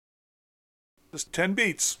Just 10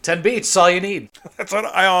 beats. 10 beats is all you need. That's what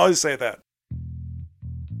I always say that.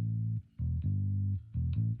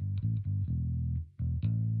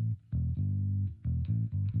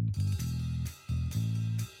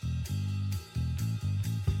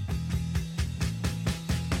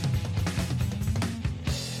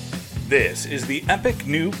 This is the epic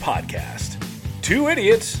new podcast, Two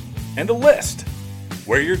Idiots and a List,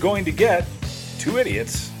 where you're going to get two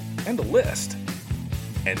idiots and a list.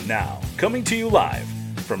 And now, coming to you live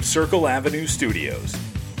from Circle Avenue Studios,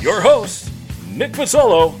 your hosts, Nick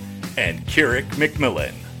Fasolo and Keurig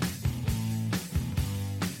McMillan.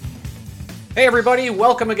 Hey everybody,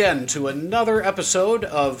 welcome again to another episode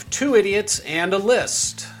of Two Idiots and a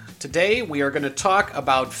List. Today we are going to talk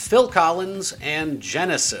about Phil Collins and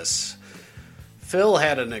Genesis. Phil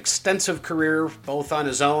had an extensive career both on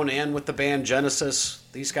his own and with the band Genesis.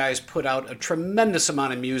 These guys put out a tremendous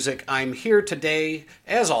amount of music. I'm here today,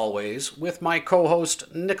 as always, with my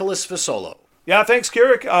co-host Nicholas Fasolo. Yeah, thanks,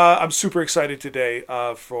 Keurig. I'm super excited today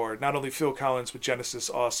for not only Phil Collins, but Genesis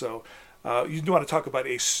also. You want to talk about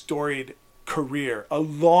a storied career, a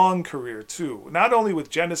long career too. Not only with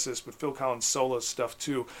Genesis, but Phil Collins solo stuff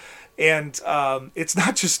too. And it's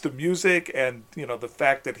not just the music and, the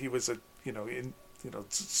fact that he was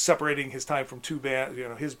separating his time from two bands,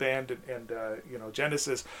 his band and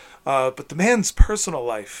Genesis, but the man's personal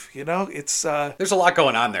life, it's there's a lot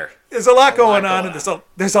going on there. There's a lot going on, and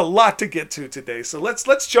there's a lot to get to today. So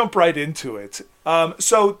let's jump right into it.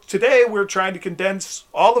 So today we're trying to condense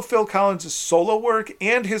all of Phil Collins' solo work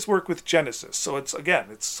and his work with Genesis. So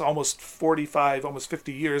it's almost 45, almost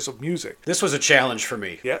 50 years of music. This was a challenge for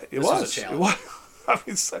me. Yeah, This was a challenge. It was. I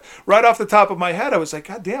mean, right off the top of my head, I was like,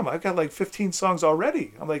 God damn, I've got like 15 songs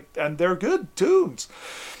already. I'm like, and they're good tunes.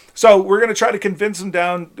 So we're going to try to condense them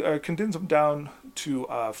down to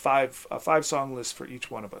a five-song list for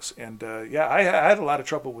each one of us. And I had a lot of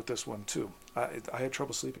trouble with this one too. I had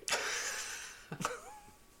trouble sleeping.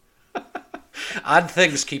 Odd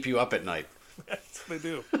things keep you up at night. Yes, they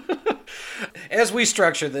do. As we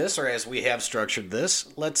structure this, or as we have structured this,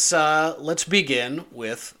 let's begin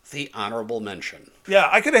with the honorable mention. Yeah,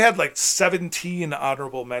 I could have had like 17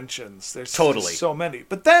 honorable mentions. There's so many.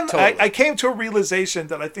 But then I came to a realization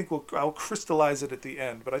that I think I'll crystallize it at the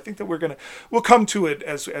end. But I think that we'll come to it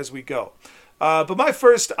as we go. But my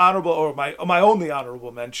first honorable, or my only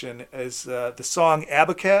honorable mention is the song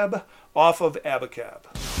Abacab off of Abacab.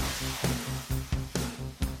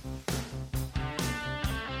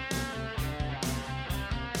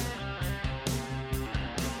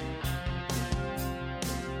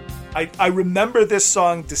 I remember this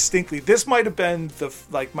song distinctly. This might have been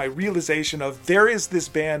my realization of there is this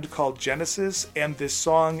band called Genesis and this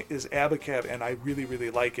song is Abacab and I really, really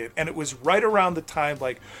like it. And it was right around the time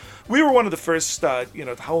we were one of the first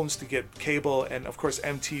homes to get cable, and of course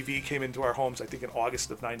MTV came into our homes I think in August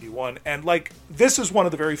of 91. And this is one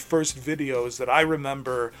of the very first videos that I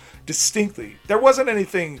remember distinctly. There wasn't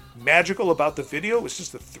anything magical about the video. It was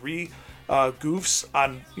just the three goofs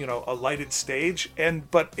on a lighted stage,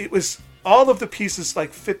 but it was all of the pieces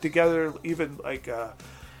fit together. Even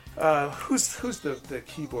who's the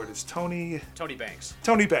keyboardist? Tony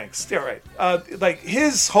Banks. Yeah, right.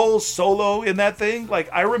 His whole solo in that thing.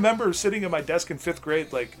 I remember sitting at my desk in 5th grade,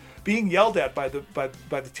 being yelled at by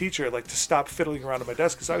the teacher to stop fiddling around at my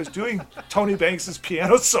desk because I was doing Tony Banks's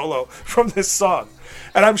piano solo from this song.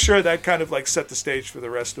 And I'm sure that kind of set the stage for the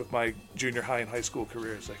rest of my junior high and high school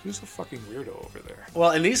careers. Who's the fucking weirdo over there?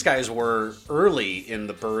 Well, and these guys were early in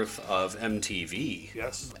the birth of MTV.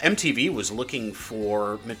 Yes. MTV was looking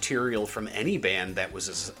for material from any band that was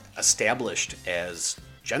as established as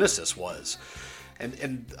Genesis was.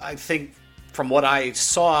 And I think from what I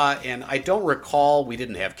saw, and I don't recall, we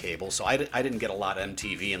didn't have cable, so I didn't get a lot of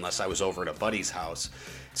MTV unless I was over at a buddy's house.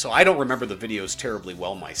 So I don't remember the videos terribly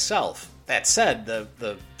well myself. That said,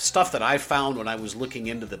 the stuff that I found when I was looking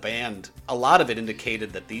into the band, a lot of it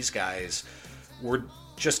indicated that these guys would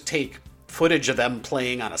just take footage of them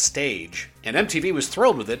playing on a stage. And MTV was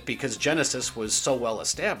thrilled with it because Genesis was so well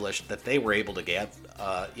established that they were able to get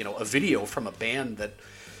a video from a band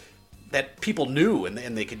that people knew,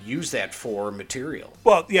 and they could use that for material.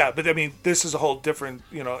 Well, yeah, but I mean, this is a whole different,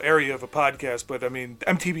 area of a podcast, but I mean,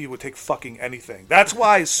 MTV would take fucking anything. That's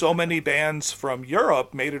why so many bands from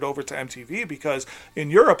Europe made it over to MTV, because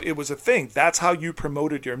in Europe, it was a thing. That's how you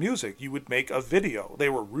promoted your music. You would make a video. They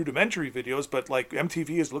were rudimentary videos, but MTV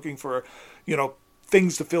is looking for,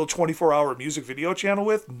 things to fill 24-hour music video channel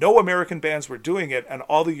with. No American bands were doing it, and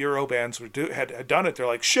all the Euro bands had done it. They're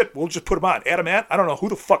like, shit, we'll just put him on. Adam Ant, I don't know who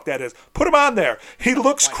the fuck that is. Put him on there. He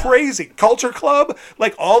looks crazy. Culture Club,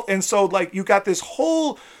 and so you got this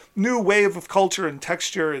whole new wave of culture and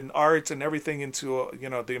texture and art and everything into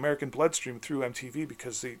the American bloodstream through MTV,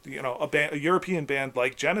 because a European band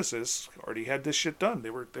like Genesis already had this shit done. They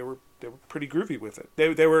were pretty groovy with it.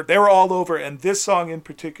 They were all over, and this song in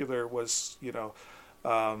particular was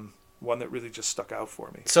one that really just stuck out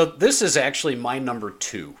for me. So this is actually my number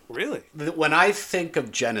 2. Really? When I think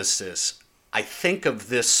of Genesis, I think of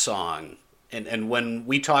this song. And when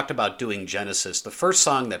we talked about doing Genesis, the first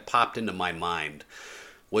song that popped into my mind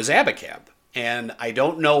was Abacab. And I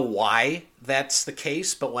don't know why that's the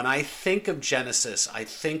case, but when I think of Genesis, I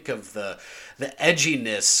think of the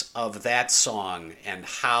edginess of that song and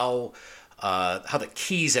how the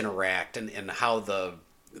keys interact and how the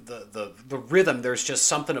rhythm, there's just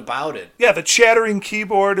something about it. Yeah, the chattering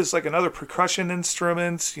keyboard is like another percussion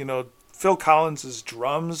instrument. Phil Collins's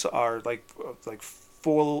drums are like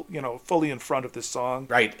fully in front of this song.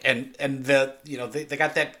 Right. And they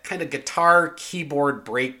got that kind of guitar keyboard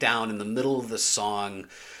breakdown in the middle of the song.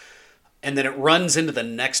 And then it runs into the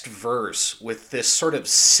next verse with this sort of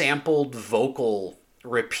sampled vocal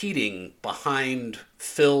repeating behind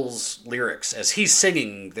Phil's lyrics. As he's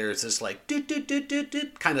singing, there's this like doot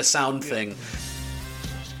kind of sound thing.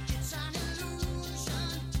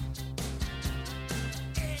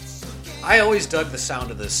 I always dug the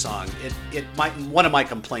sound of this song. One of my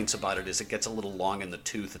complaints about it is it gets a little long in the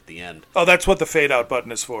tooth at the end. Oh, that's what the fade out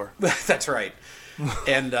button is for. That's right.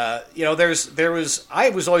 And I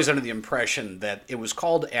was always under the impression that it was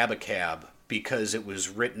called Abacab because it was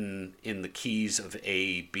written in the keys of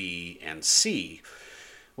A, B, and C,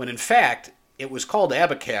 when in fact it was called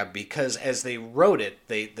Abacab because as they wrote it,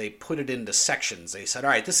 they put it into sections. They said,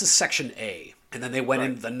 all right, this is section A. And then they went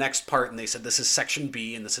into the next part and they said, this is section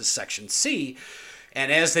B and this is section C. And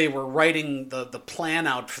as they were writing the plan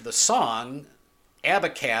out for the song,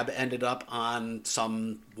 Abacab ended up on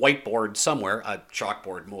some whiteboard somewhere, a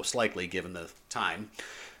chalkboard most likely given the time.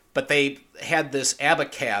 But they had this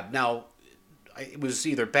Abacab. Now, it was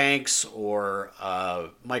either Banks or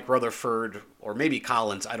Mike Rutherford or maybe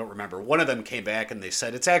Collins, I don't remember. One of them came back and they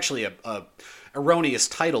said it's actually a erroneous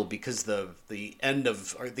title because the end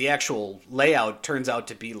of or the actual layout turns out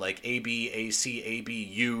to be like A B A C A B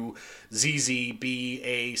U Z Z B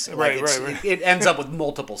A. Right. It ends up with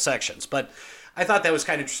multiple sections, but I thought that was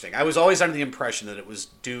kind of interesting. I was always under the impression that it was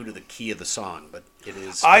due to the key of the song, but it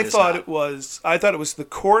is. I thought it was the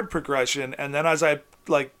chord progression, and then as I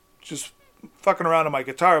just fucking around on my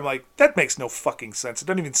guitar, I'm like, that makes no fucking sense. It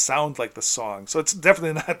doesn't even sound like the song. So it's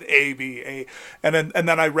definitely not A, B, A. And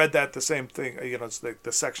then I read that the same thing, it's like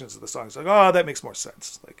the sections of the song. It's like, oh, that makes more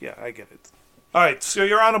sense. Like, yeah, I get it. All right, so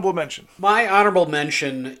your honorable mention. My honorable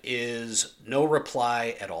mention is No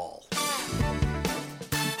Reply at All.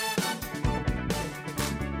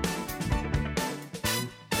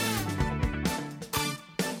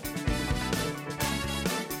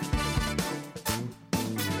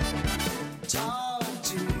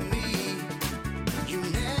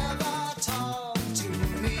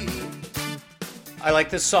 I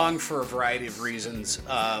like this song for a variety of reasons.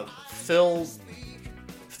 Phil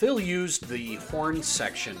used the horn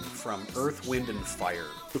section from Earth, Wind, and Fire.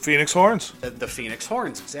 The Phoenix Horns. The Phoenix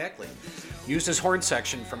Horns, exactly. Used his horn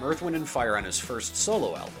section from Earth, Wind, and Fire on his first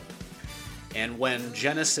solo album. And when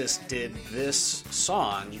Genesis did this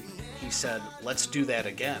song, he said, let's do that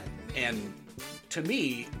again. And to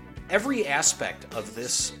me, every aspect of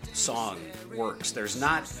this song works. There's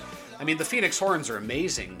not... I mean, the Phoenix Horns are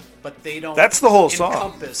amazing, but they don't. That's the whole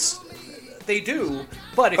song. They do,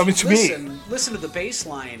 but if you listen to the bass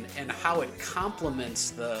line and how it complements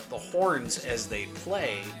the horns as they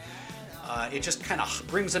play, it just kind of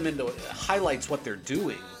brings them highlights what they're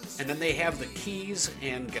doing. And then they have the keys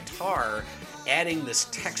and guitar adding this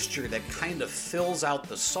texture that kind of fills out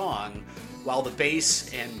the song, while the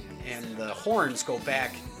bass and the horns go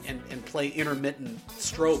back and play intermittent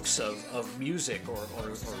strokes of music or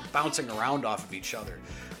bouncing around off of each other.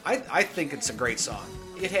 I think it's a great song.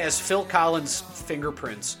 It has Phil Collins'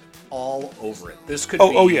 fingerprints all over it. This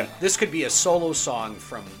could be a solo song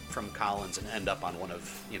from Collins and end up on one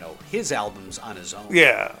of his albums on his own.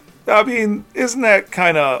 Yeah, I mean, isn't that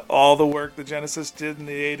kind of all the work that Genesis did in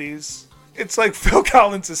the 80s? It's like Phil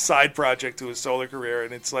Collins' side project to his solo career,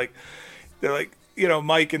 and it's like they're like,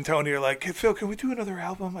 Mike and Tony are like, hey, Phil, can we do another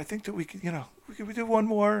album? I think that we could, can we do one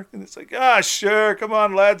more? And it's like, sure, come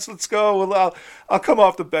on, lads, let's go. Well, I'll come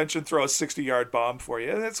off the bench and throw a 60-yard bomb for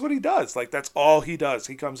you. And that's what he does. Like, that's all he does.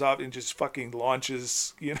 He comes out and just fucking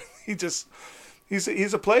launches. He's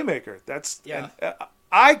a playmaker.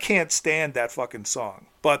 I can't stand that fucking song,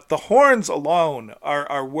 but the horns alone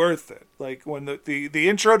are worth it. Like when the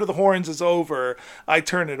intro to the horns is over, I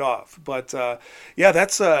turn it off. But yeah,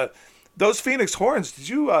 that's those Phoenix horns. Did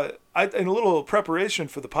you? In a little preparation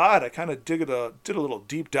for the pod, I kind of did a little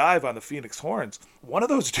deep dive on the Phoenix horns. One of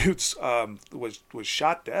those dudes was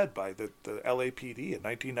shot dead by the LAPD in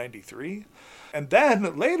 1993. And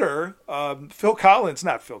then later, not Phil Collins,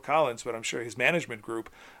 but I'm sure his management group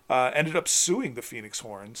ended up suing the Phoenix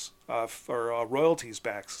Horns for royalties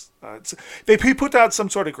backs. He put out some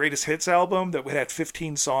sort of greatest hits album that had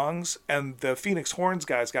 15 songs, and the Phoenix Horns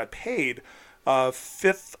guys got paid a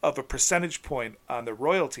fifth of a percentage point on the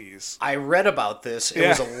royalties. I read about this. It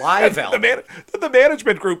was a live album. The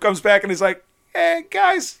management group comes back and he's like, hey,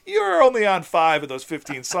 guys, you're only on 5 of those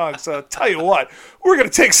 15 songs. So tell you what, we're going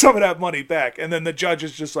to take some of that money back. And then the judge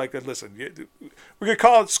is just like, listen, we're going to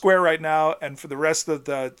call it square right now. And for the rest of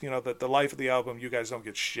the life of the album, you guys don't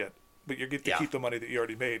get shit. But you get to keep the money that you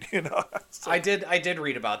already made. So. I did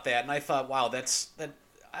read about that, and I thought, wow, that.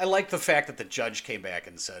 I like the fact that the judge came back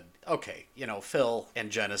and said, okay, Phil and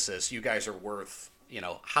Genesis, you guys are worth,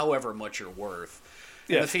 however much you're worth.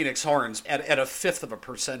 And the Phoenix Horns at a fifth of a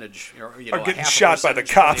percentage, are getting shot by the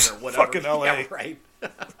cops. Fucking LA. Yeah, right.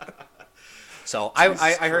 So I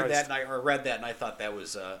heard that and I read that and I thought that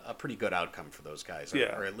was a pretty good outcome for those guys,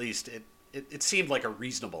 or at least it seemed like a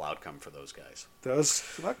reasonable outcome for those guys. Those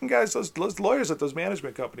fucking guys, those lawyers at those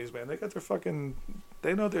management companies, man,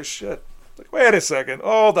 they know their shit. Like, wait a second,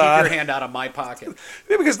 hold on. Keep your hand out of my pocket.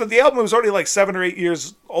 Yeah, because the album was already like 7 or 8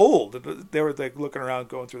 years old. They were like looking around,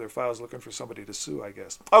 going through their files, looking for somebody to sue, I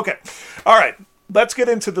guess. Okay, all right. Let's get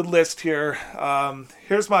into the list here.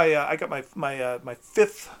 Here's my. I got my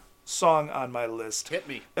fifth song on my list. Hit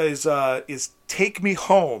me. Is "Take Me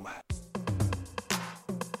Home."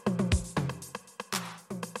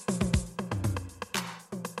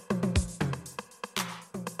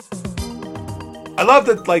 I love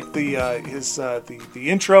that, like the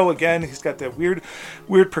intro again. He's got that weird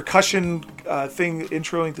percussion thing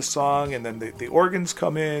introing the song, and then the organs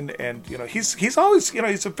come in, and he's always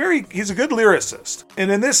he's a good lyricist.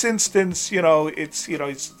 And in this instance,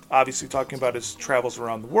 he's obviously talking about his travels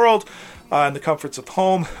around the world and the comforts of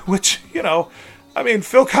home, which I mean,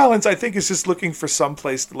 Phil Collins, I think, is just looking for some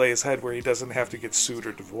place to lay his head where he doesn't have to get sued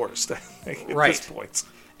or divorced. At this point.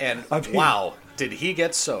 And wow, did he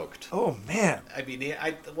get soaked? Oh man! I mean,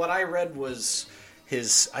 what I read was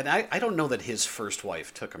his. And I don't know that his first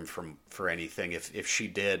wife took him for anything. If she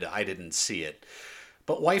did, I didn't see it.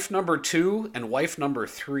 But wife number 2 and wife number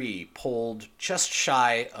 3 pulled just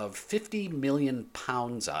shy of 50 million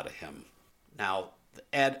pounds out of him. Now,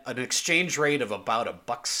 at an exchange rate of about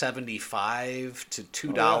 $1.75 to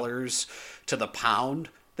 $2 to the pound.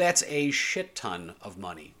 That's a shit ton of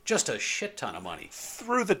money. Just a shit ton of money.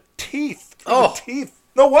 Through the teeth. The teeth.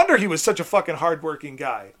 No wonder he was such a fucking hardworking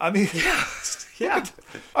guy. I mean, yeah.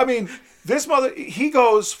 I mean, he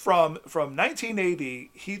goes from 1980.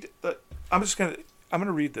 I'm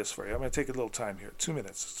gonna read this for you. I'm gonna take a little time here. 2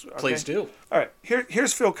 minutes. Okay? Please do. All right.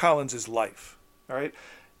 Here's Phil Collins' life. All right.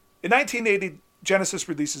 In 1980, Genesis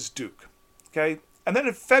releases Duke. Okay. And then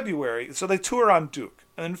in February, so they tour on Duke.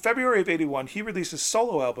 And in February of 81, he releases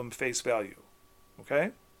solo album Face Value.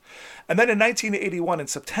 Okay? And then in 1981, in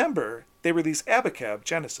September, they release Abacab,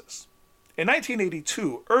 Genesis. In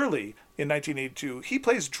 1982, early in 1982, he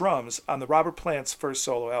plays drums on the Robert Plant's first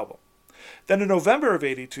solo album. Then in November of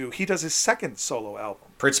 82, he does his second solo album.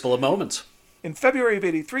 Principle of Moments. In February of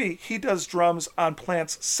 83, he does drums on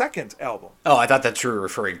Plant's second album. Oh, I thought that's what you were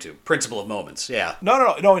referring to. Principle of Moments, yeah.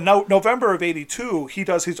 No. In November of 82, he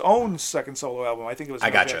does his own second solo album. I think it was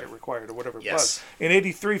No Jacket Required or whatever it was.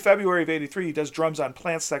 In February of 83, he does drums on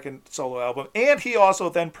Plant's second solo album. And he also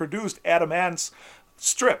then produced Adam Ant's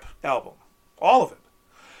Strip album. All of it.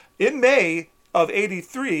 In May of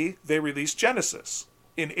 83, they released Genesis.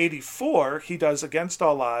 In 84, he does Against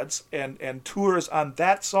All Odds and tours on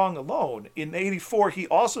that song alone. In 84, he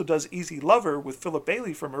also does Easy Lover with Philip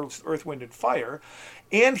Bailey from Earth, Wind & Fire.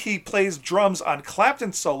 And he plays drums on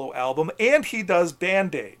Clapton's solo album. And he does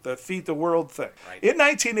Band-Aid, the Feed the World thing. Right. In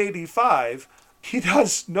 1985, he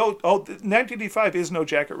does 1985 is No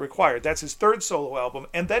Jacket Required. That's his third solo album.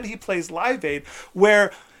 And then he plays Live Aid,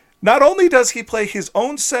 where not only does he play his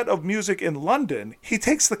own set of music in London, he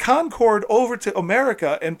takes the Concorde over to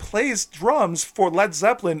America and plays drums for Led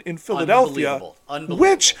Zeppelin in Philadelphia, Unbelievable.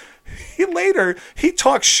 which he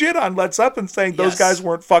talked shit on Led Zeppelin saying those guys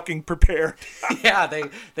weren't fucking prepared. Yeah,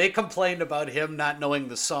 they complained about him not knowing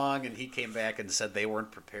the song, and he came back and said they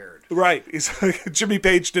weren't prepared. Right. He's like, Jimmy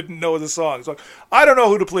Page didn't know the song. So I don't know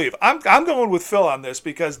who to believe. I'm going with Phil on this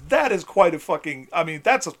because that is quite a fucking, I mean,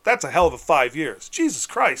 that's a hell of a 5 years. Jesus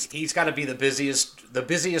Christ. He's got to be the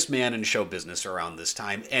busiest man in show business around this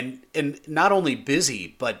time, and not only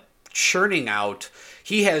busy, but churning out.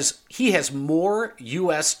 He has more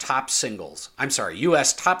U.S. top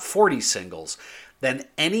 40 singles than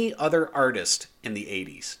any other artist in the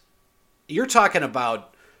 80s. You're talking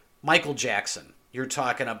about Michael Jackson. You're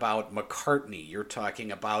talking about McCartney. You're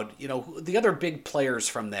talking about, the other big players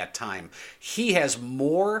from that time. He has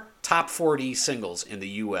more top 40 singles in the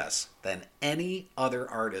U.S. than any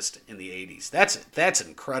other artist in the 80s. That's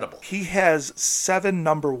incredible. He has 7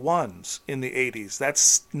 number ones in the 80s.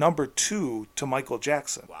 That's number 2 to Michael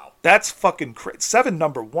Jackson. Wow. That's fucking crazy. 7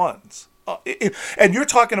 number ones. And you're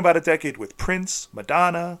talking about a decade with Prince,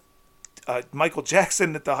 Madonna, Michael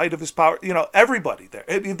Jackson at the height of his power, everybody there.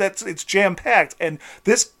 I mean, it's jam packed, and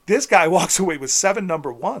this guy walks away with 7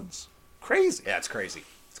 number ones. Crazy. Yeah, it's crazy.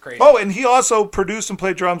 It's crazy. Oh, and he also produced and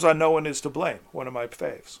played drums on "No One Is to Blame," one of my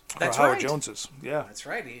faves. That's Howard right. Jones's. Yeah, that's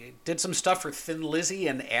right. He did some stuff for Thin Lizzy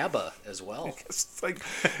and ABBA as well. It's like,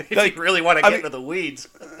 if you really want to get into the weeds.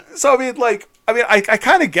 So I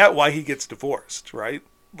kind of get why he gets divorced, right?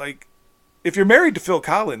 Like, if you're married to Phil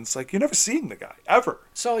Collins, like, you're never seeing the guy ever.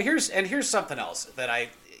 So here's something else that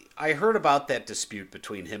I heard about that dispute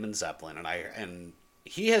between him and Zeppelin, and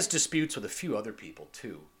he has disputes with a few other people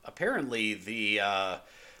too. Apparently, the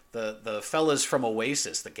fellas from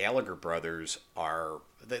Oasis, the Gallagher brothers,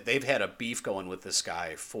 they've had a beef going with this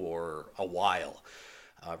guy for a while.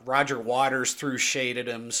 Roger Waters threw shade at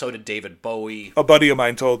him. So did David Bowie. A buddy of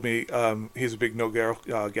mine told me he's a big Noel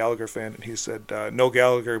Gallagher fan, and he said Noel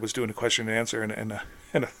Gallagher was doing a question and answer, and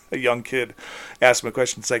a young kid asked him a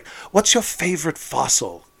question. It's like, "What's your favorite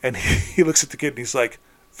fossil?" And he looks at the kid and he's like,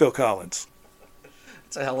 "Phil Collins."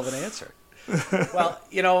 That's a hell of an answer. Well,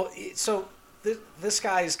 so this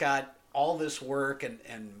guy's got all this work,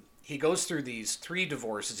 and he goes through these 3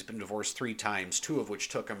 divorces. He's been divorced 3 times, 2 of which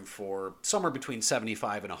took him for somewhere between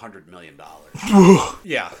 $75 and $100 million.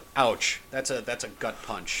 Yeah, ouch. That's a gut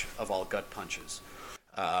punch of all gut punches,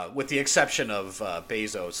 with the exception of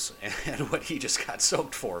Bezos and what he just got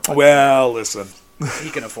soaked for. But well, listen, he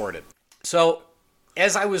can afford it. So,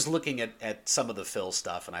 as I was looking at some of the Phil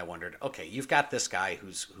stuff, and I wondered, okay, you've got this guy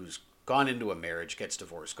who's gone into a marriage, gets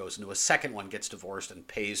divorced, goes into a second one, gets divorced and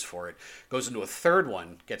pays for it, goes into a third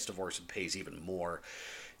one, gets divorced and pays even more.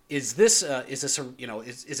 Is this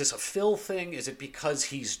a Phil thing? Is it because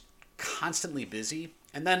he's constantly busy?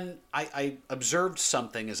 And then I observed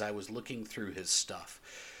something as I was looking through his stuff.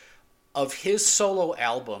 Of his solo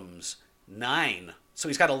albums, 9, so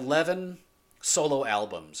he's got 11 solo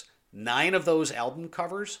albums. 9 of those album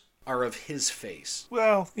covers are of his face.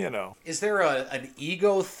 Well, Is there an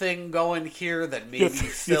ego thing going here that maybe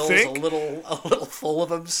Phil's a little full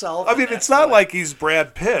of himself? I mean, it's not like he's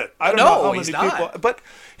Brad Pitt. I don't know how many people, but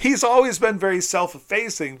he's always been very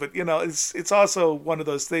self-effacing. But it's also one of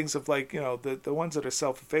those things of like, the ones that are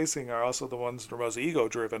self-effacing are also the ones that are most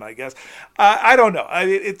ego-driven, I guess. I don't know. I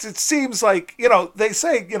mean, it seems like they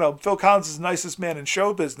say Phil Collins is the nicest man in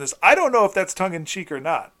show business. I don't know if that's tongue-in-cheek or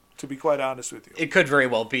not, to be quite honest with you. It could very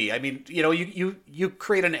well be. I mean, you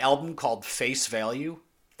create an album called Face Value.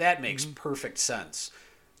 That makes perfect sense.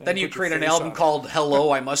 And then you create an album called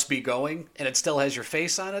Hello, I Must Be Going, and it still has your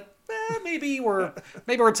face on it. Maybe we're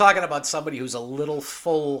talking about somebody who's a little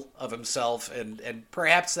full of himself, and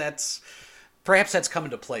perhaps that's come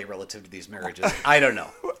into play relative to these marriages. I don't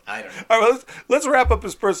know. All right, let's wrap up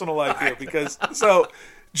his personal life here, because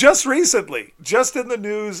just recently, just in the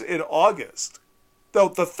news in August, though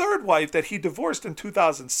the third wife that he divorced in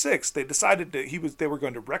 2006, they decided that they were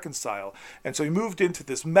going to reconcile, and so he moved into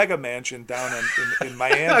this mega mansion down in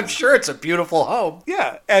Miami. I'm sure it's a beautiful home.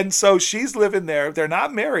 Yeah, and so she's living there. They're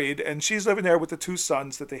not married, and she's living there with the 2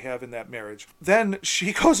 sons that they have in that marriage. Then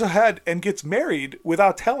she goes ahead and gets married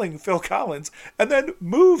without telling Phil Collins, and then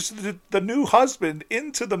moves the new husband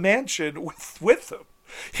into the mansion with him.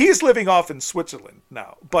 He's living off in Switzerland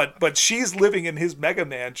now, but she's living in his mega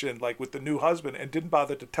mansion, like with the new husband, and didn't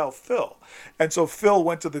bother to tell Phil. And so Phil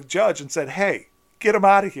went to the judge and said, "Hey, get him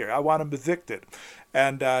out of here. I want him evicted."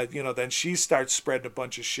 And then she starts spreading a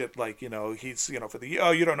bunch of shit, like he's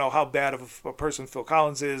you don't know how bad of a person Phil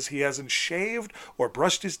Collins is. He hasn't shaved or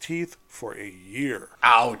brushed his teeth for a year.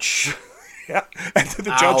 Ouch. Yeah, and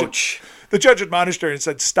the judge admonished her and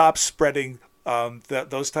said, "Stop spreading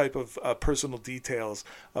those type of personal details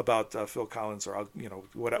about Phil Collins or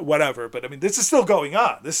whatever. But I mean, this is still going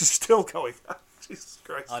on. This is still going on. Jesus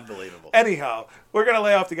Christ, unbelievable. Anyhow, we're gonna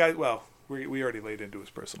lay off the guy. Well, we already laid into his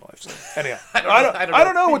personal life. So anyhow, I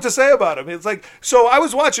don't know what to say about him. It's like, so I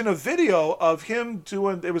was watching a video of him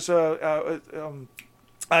doing. It was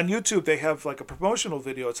on YouTube, they have like a promotional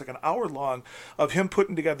video. It's like an hour long of him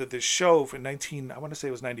putting together this show for I want to say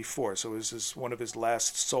it was 94. So it was one of his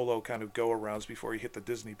last solo kind of go-arounds before he hit the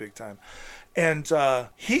Disney big time. And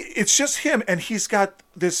it's just him, and he's got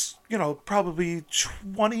this, probably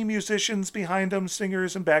 20 musicians behind him,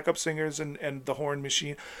 singers and backup singers and the horn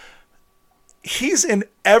machine. He's in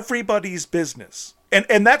everybody's business.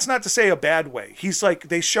 And that's not to say a bad way. He's like,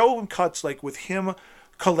 they show him cuts like with him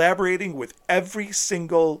collaborating with every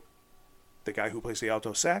single, the guy who plays the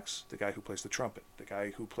alto sax, the guy who plays the trumpet, the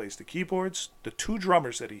guy who plays the keyboards, the two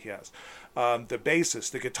drummers that he has, the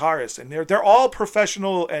bassist, the guitarist, and they're all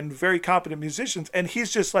professional and very competent musicians. And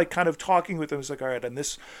he's just like kind of talking with them. He's like, all right, on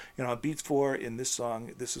this, on beat 4 in this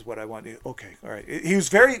song, this is what I want. Okay, all right. He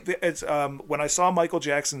was when I saw Michael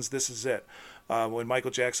Jackson's "This Is It," when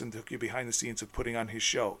Michael Jackson took you behind the scenes of putting on his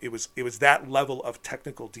show, it was that level of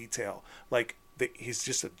technical detail, like. He's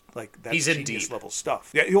just he's genius level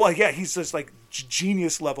stuff. Yeah, he's just like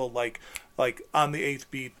genius level, like on the 8th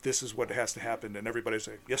beat, this is what has to happen, and everybody's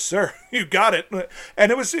like, yes sir, you got it.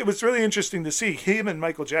 And it was really interesting to see him and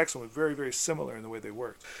Michael Jackson were very, very similar in the way they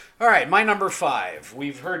worked. All right, my number 5.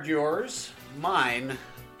 We've heard yours. Mine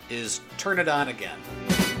is "Turn It On Again."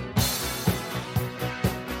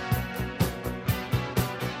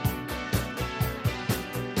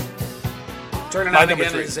 "Turn It On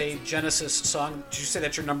Again" is a Genesis song. Did you say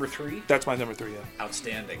that's your number 3? That's my number 3, yeah.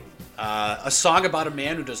 Outstanding. A song about a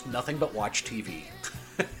man who does nothing but watch TV.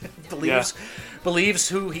 Believes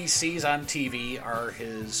who he sees on TV are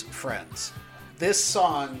his friends. This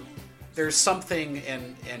song, there's something,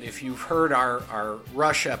 and if you've heard our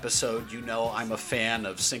Rush episode, I'm a fan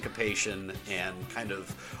of syncopation and kind of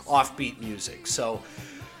offbeat music. So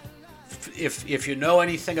if you know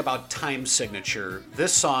anything about time signature,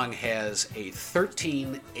 this song has a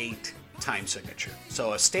 13/8 time signature.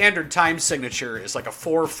 So a standard time signature is like a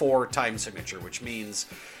 4/4 time signature, which means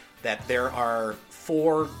that there are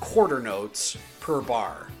 4 quarter notes per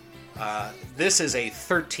bar. This is a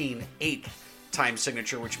 13/8 time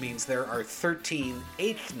signature, which means there are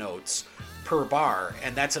 13/8 notes per bar,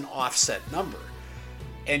 and that's an offset number.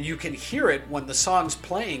 And you can hear it when the song's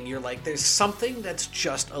playing. You're like, there's something that's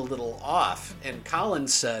just a little off. And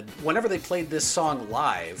Collins said, whenever they played this song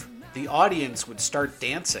live, the audience would start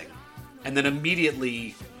dancing and then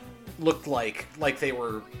immediately looked like they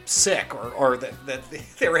were sick or that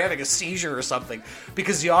they were having a seizure or something,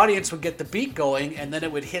 because the audience would get the beat going and then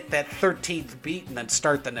it would hit that 13th beat and then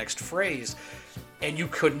start the next phrase. And you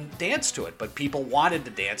couldn't dance to it, but people wanted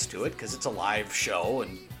to dance to it because it's a live show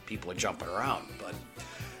and people are jumping around. But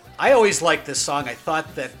I always liked this song. I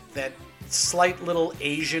thought that slight little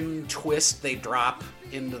Asian twist they drop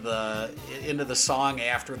into the song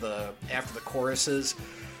after the choruses,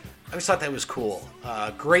 I always thought that was cool.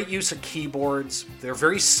 Great use of keyboards. They're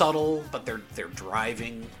very subtle, but they're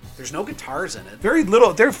driving. There's no guitars in it. Very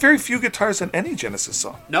little. There are very few guitars in any Genesis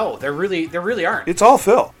song. No, there really aren't. It's all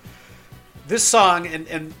Phil. This song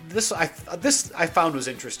and this I found was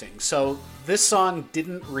interesting. So this song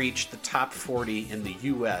didn't reach the top 40 in the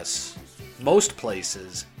U.S. most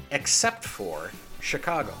places except for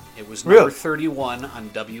Chicago. It was number 31 on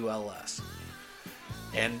WLS.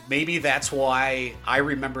 And maybe that's why I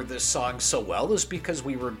remember this song so well, is because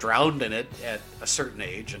we were drowned in it at a certain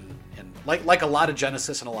age. And like a lot of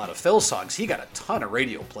Genesis and a lot of Phil songs, he got a ton of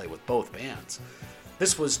radio play with both bands.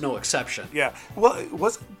 This was no exception. Yeah. Well,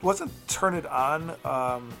 wasn't "Turn It On"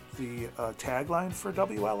 the tagline for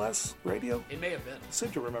WLS radio? It may have been. I seem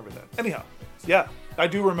to remember that. Anyhow, yeah, I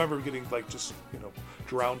do remember getting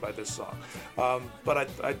drowned by this song. But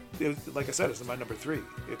like I said, it's my number 3.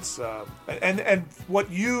 It's and what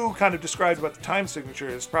you kind of described about the time signature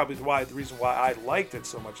is probably the reason why I liked it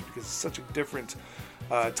so much, because it's such a different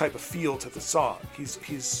type of feel to the song.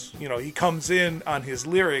 He's he comes in on his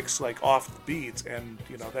lyrics like off the beats, and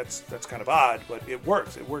that's kind of odd, but it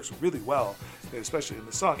works. It works really well, especially in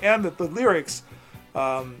the song. And the lyrics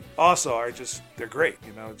also are they're great.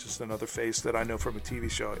 Just another face that I know from a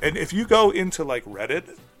TV show. And if you go into like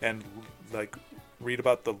Reddit and like read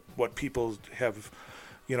about what people have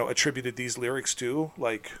attributed these lyrics to,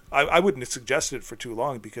 like I wouldn't have suggested it for too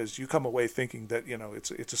long, because you come away thinking that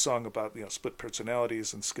it's a song about split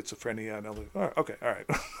personalities and schizophrenia, and I'm like, oh, okay, all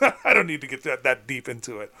right. I don't need to get that deep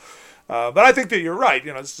into it, but I think that you're right.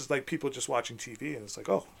 It's just like people just watching TV, and it's like,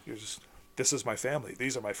 oh, this is my family.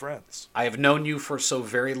 These are my friends. I have known you for so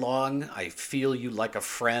very long. I feel you like a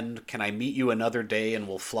friend. Can I meet you another day and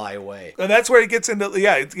we'll fly away? And that's where it gets into,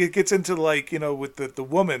 it gets into like, with the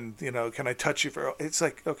woman, can I touch you for, it's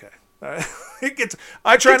like, okay. It gets,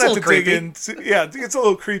 I try not to dig in. Yeah, it gets a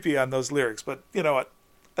little creepy on those lyrics, but you know what?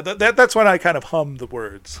 That's when I kind of hum the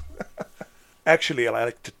words. Actually, I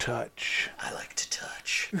like to touch. I like to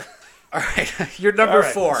touch. All right, your number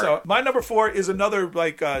 4. So my number 4 is another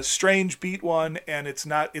like strange beat one, and it's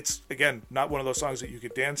again not one of those songs that you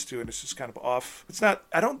could dance to, and it's just kind of off. It's not.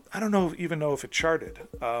 I don't even know if it charted,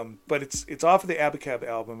 but it's off of the Abacab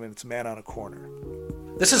album, and it's "Man on a Corner."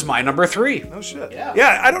 This is my number 3. Oh shit!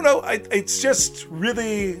 Yeah. I don't know. It's just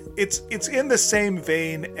really it's in the same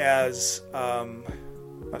vein as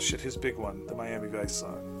his big one, the Miami Vice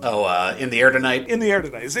song. Oh, In the Air Tonight? In the Air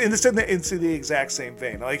Tonight. It's in the exact same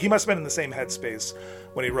vein. Like, he must have been in the same headspace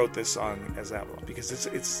when he wrote this song as that one, because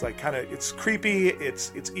it's like kind of, it's creepy,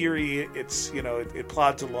 it's eerie, it's, it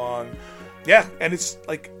plods along. Yeah, and it's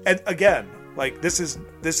like, and again, like, this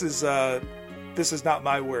is not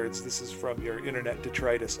my words. This is from your internet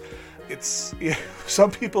detritus. It's, some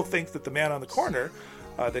people think that the man on the corner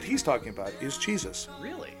that he's talking about is Jesus.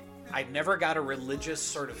 Really? I never got a religious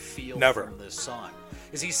sort of feel from this song.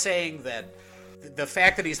 Is he saying that the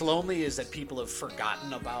fact that he's lonely is that people have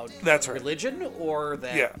forgotten about religion, or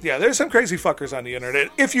that... Yeah, there's some crazy fuckers on the internet,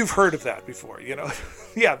 if you've heard of that before,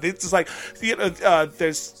 Yeah, it's like,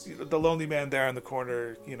 there's the lonely man there in the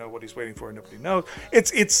corner, what he's waiting for, nobody knows.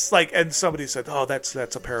 It's like, and somebody said, oh, that's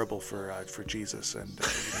a parable for Jesus and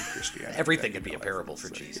Christianity. Everything could be a parable for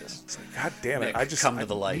Jesus. It's like, God damn it, come to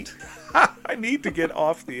the light. I need to get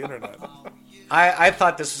off the internet. I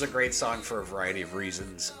thought this was a great song for a variety of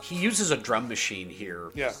reasons. He uses a drum machine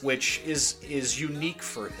here, which is unique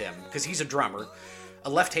for him, because he's a drummer, a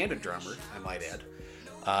left-handed drummer, I might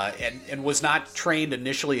add, and was not trained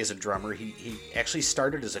initially as a drummer. He actually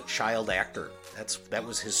started as a child actor. That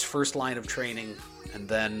was his first line of training, and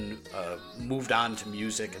then moved on to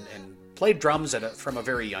music and played drums from a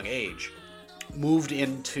very young age. Moved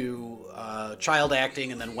into child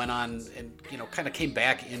acting, and then went on and kind of came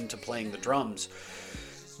back into playing the drums.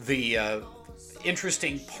 The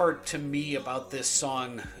interesting part to me about this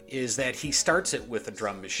song is that he starts it with a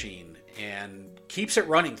drum machine and keeps it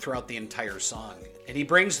running throughout the entire song, and he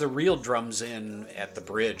brings the real drums in at the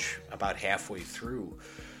bridge about halfway through.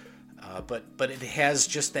 But it has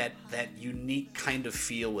just that unique kind of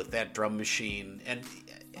feel with that drum machine, and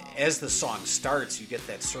as the song starts, you get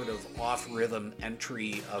that sort of off-rhythm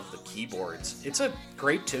entry of the keyboards. It's a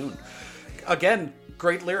great tune. Again,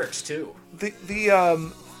 great lyrics too.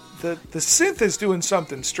 The synth is doing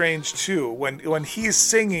something strange too. When he's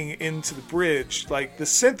singing into the bridge, like the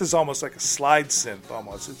synth is almost like a slide synth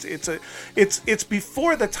almost. It's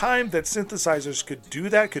before the time that synthesizers could do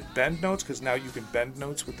that, could bend notes, because now you can bend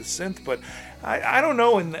notes with the synth. But I don't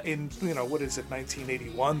know in what is it,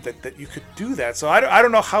 1981 that you could do that. So I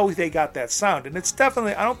don't know how they got that sound. And it's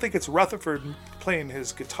definitely, I don't think it's Rutherford playing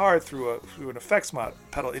his guitar through an effects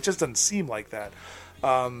pedal. It just doesn't seem like that.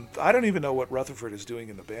 I don't even know what Rutherford is doing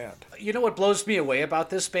in the band. You know what blows me away about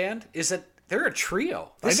this band is that they're a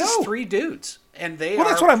trio. This is 3 dudes, and they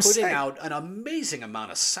are putting out an amazing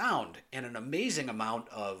amount of sound and an amazing amount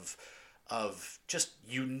of just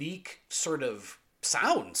unique sort of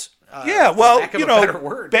sounds.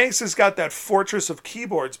 Banks has got that fortress of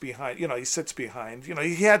keyboards behind. He sits behind.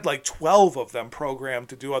 He had like 12 of them programmed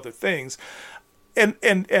to do other things. And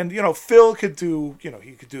Phil could do,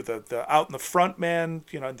 he could do the out in the front man,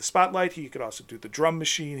 in the spotlight. He could also do the drum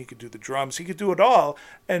machine. He could do the drums. He could do it all.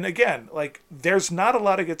 And again, like, there's not a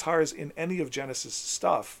lot of guitars in any of Genesis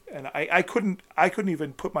stuff. And I couldn't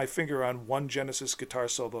even put my finger on one Genesis guitar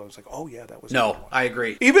solo. I was like, oh yeah, that was no, I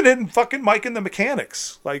agree. Even in fucking Mike and the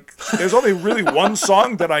Mechanics, like, there's only really one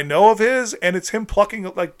song that I know of his, and it's him plucking,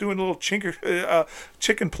 like, doing a little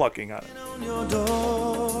chicken plucking on it.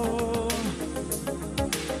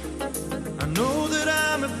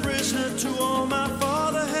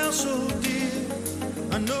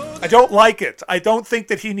 I don't like it. I don't think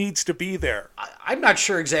that he needs to be there. I'm not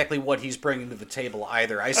sure exactly what he's bringing to the table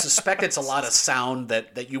either. I suspect it's a lot of sound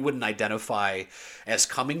that you wouldn't identify as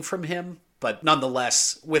coming from him, but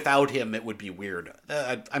nonetheless, without him, it would be weird.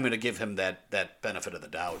 I'm going to give him that benefit of the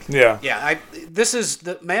doubt. Yeah. Yeah, this is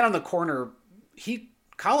the Man on the Corner.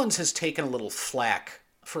 Collins has taken a little flack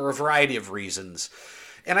for a variety of reasons.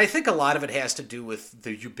 And I think a lot of it has to do with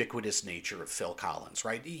the ubiquitous nature of Phil Collins,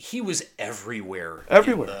 right? He was everywhere. In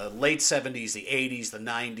the late 70s, the 80s, the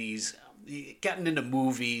 90s, getting into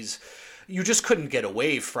movies. You just couldn't get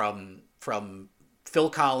away from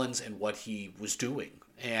Phil Collins and what he was doing.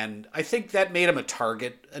 And I think that made him a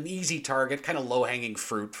target, an easy target, kind of low-hanging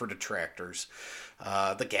fruit for detractors.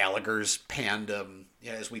 The Gallaghers panned him,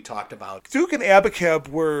 as we talked about. Duke and Abacab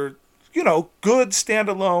were, good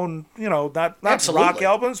standalone, not rock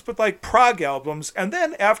albums, but like prog albums. And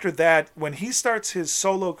then after that, when he starts his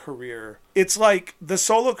solo career, it's like the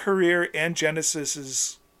solo career and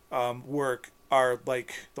Genesis's work are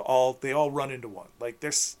like they all run into one. Like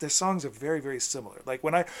their songs are very, very similar. Like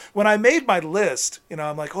when I made my list,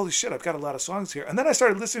 I'm like, holy shit, I've got a lot of songs here. And then I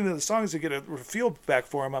started listening to the songs to get a feel back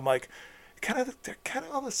for them. I'm like, they're kind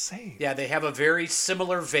of all the same. Yeah, they have a very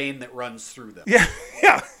similar vein that runs through them. Yeah.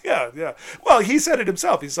 Well, he said it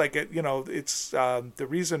himself. He's like, it's the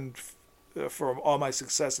reason for all my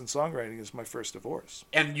success in songwriting is my first divorce.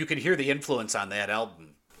 And you can hear the influence on that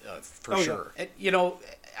album for sure. Yeah. And,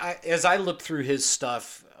 as I looked through his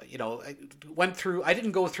stuff, I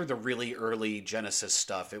didn't go through the really early Genesis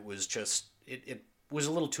stuff. It was just, it was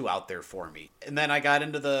a little too out there for me. And then I got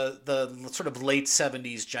into the sort of late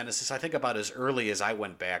 70s Genesis. I think about as early as I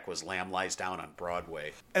went back was Lamb Lies Down on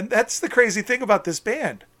Broadway. And that's the crazy thing about this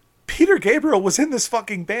band. Peter Gabriel was in this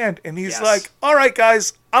fucking band, and he's like, all right,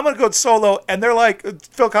 guys, I'm going to go solo. And they're like,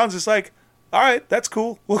 Phil Collins is like, all right, that's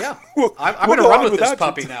cool. I'm going to run with this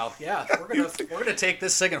puppy now. Yeah, we're going to take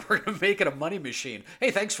this thing and we're going to make it a money machine.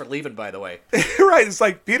 Hey, thanks for leaving, by the way. Right, it's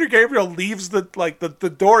like Peter Gabriel leaves the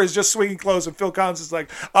door is just swinging closed, and Phil Collins is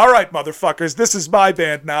like, all right, motherfuckers, this is my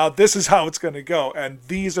band now. This is how it's going to go, and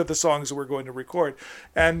these are the songs that we're going to record.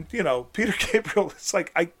 And Peter Gabriel, it's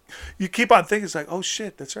like you keep on thinking, it's like, oh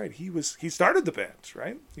shit, that's right. He started the band,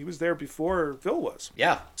 right? He was there before Phil was.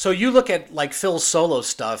 Yeah. So you look at like Phil's solo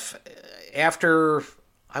stuff. After,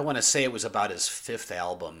 I want to say it was about his fifth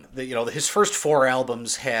album, his first four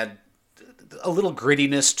albums had a little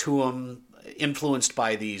grittiness to them, influenced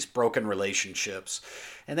by these broken relationships.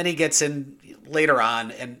 And then he gets in later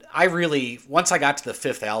on, and once I got to the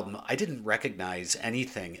fifth album, I didn't recognize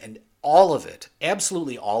anything. And all of it,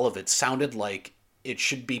 absolutely all of it, sounded like it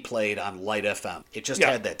should be played on Light FM. It just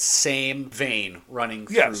had that same vein running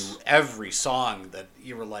through every song that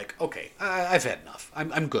you were like, okay, I've had enough.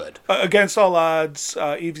 I'm good. Against All Odds,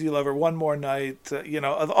 Easy Lover, One More Night,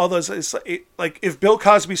 all those. It's like if Bill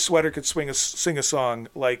Cosby's sweater could sing a song,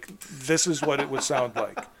 like this is what it would sound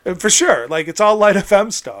like. And for sure. Like it's all Light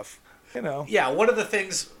FM stuff. Yeah, one of the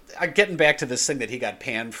things, getting back to this thing that he got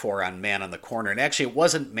panned for on Man on the Corner, and actually it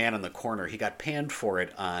wasn't Man on the Corner, he got panned for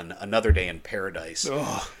it on Another Day in Paradise.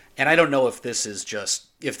 Ugh. And I don't know if this is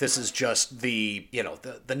just the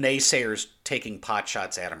the naysayers taking pot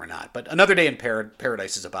shots at him or not, but Another Day in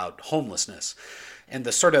Paradise is about homelessness. And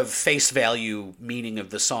the sort of face value meaning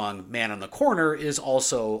of the song Man on the Corner is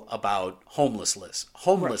also about homelessness.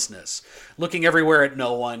 Right. Looking everywhere at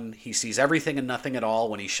no one. He sees everything and nothing at all.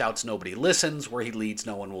 When he shouts, nobody listens. Where he leads,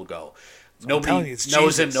 no one will go. Nobody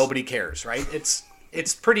knows him, nobody cares, right? It's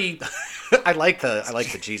pretty I like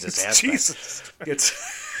the Jesus aspect. Jesus.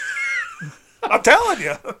 I'm telling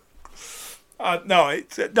you. No,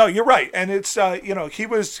 you're right, and it's he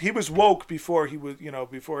was woke before he was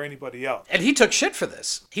before anybody else. And he took shit for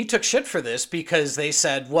this. He took shit for this because they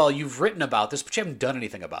said, "Well, you've written about this, but you haven't done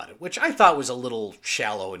anything about it," which I thought was a little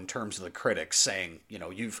shallow in terms of the critics saying,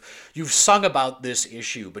 you've sung about this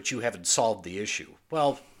issue, but you haven't solved the issue.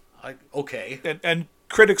 Well, okay, and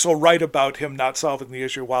critics will write about him not solving the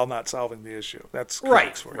issue while not solving the issue. That's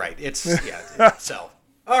critics for you. Right. It's so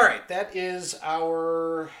all right. That is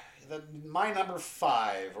my number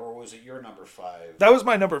 5, or was it your number 5? That was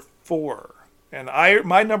my number 4, and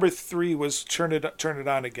my number 3 was Turn It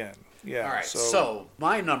On Again. Yeah. All right. So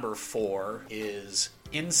my number 4 is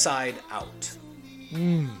Inside Out.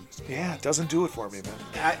 Yeah, it doesn't do it for me, man.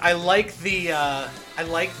 I like the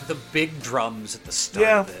big drums at the start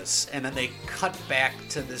of this, and then they cut back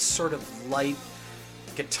to this sort of light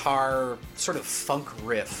guitar, sort of funk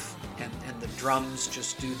riff, and the drums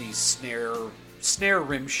just do these snare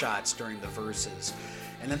rim shots during the verses,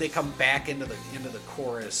 and then they come back into the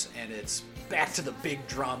chorus, and it's back to the big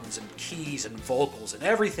drums and keys and vocals, and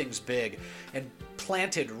everything's big, and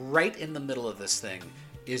planted right in the middle of this thing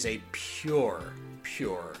is a pure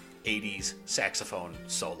 80s saxophone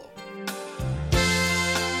solo.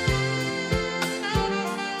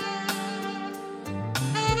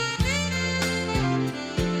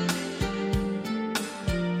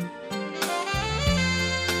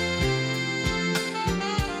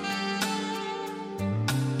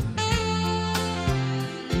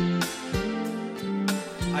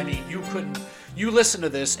 You listen to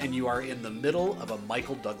this and you are in the middle of a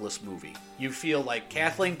Michael Douglas movie. You feel like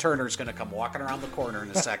Kathleen Turner's going to come walking around the corner in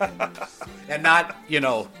a second. And not,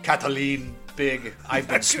 Kathleen Big, I've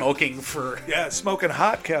been smoking for... Yeah, smoking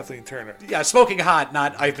hot Kathleen Turner. Yeah, smoking hot,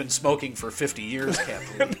 not I've been smoking for 50 years,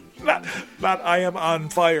 Kathleen. not I am on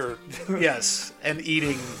fire. Yes, and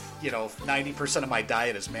eating, 90% of my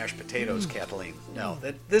diet is mashed potatoes, Kathleen. No,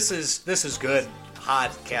 this is good.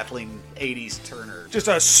 Hot Kathleen 80s Turner. Just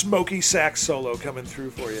a smoky sax solo coming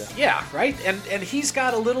through for you. Yeah, right? And he's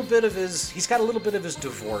got a little bit of his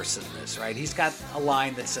divorce in this, right? He's got a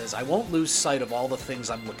line that says, "I won't lose sight of all the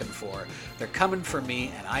things I'm looking for. They're coming for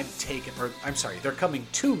me and they're coming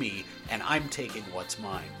to me and I'm taking what's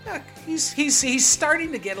mine." Yeah, he's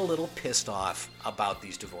starting to get a little pissed off about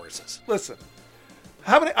these divorces. Listen.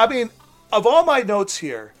 Of all my notes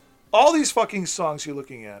here, all these fucking songs you're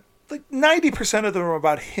looking at, like 90% of them are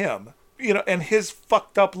about him, and his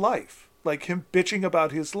fucked up life. Like him bitching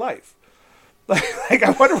about his life. Like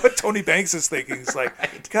I wonder what Tony Banks is thinking. He's like,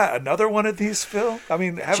 right. God, another one of these, Phil? I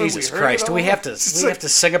mean, haven't Jesus we heard Christ, it do we have to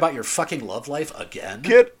sing about your fucking love life again?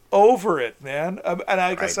 Get over it, man. And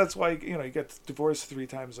I guess Right. that's why, you get divorced 3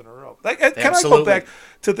 times in a row. Can I Absolutely. go back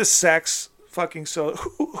to the sax fucking solo?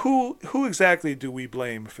 Who exactly do we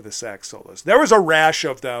blame for the sax solos? There was a rash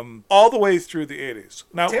of them all the way through the 80s.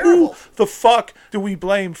 Now, Terrible. who the fuck do we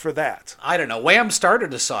blame for that? I don't know. Wham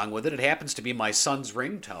started a song with it. It happens to be my son's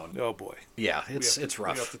ringtone. Oh boy. Yeah, it's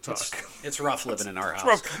rough. We have to talk. It's rough living in our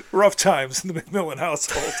house. Rough times in the McMillan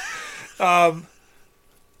household.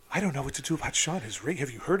 I don't know what to do about Sean.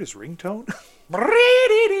 Have you heard his ringtone?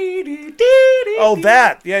 Oh,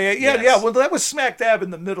 that. Yeah. Yes. Well, that was smack dab in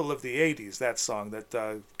the middle of the 80s, that song,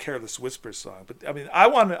 that Careless Whisper song. But, I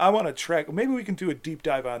want to track. Maybe we can do a deep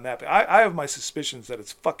dive on that. But I have my suspicions that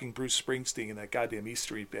it's fucking Bruce Springsteen and that goddamn East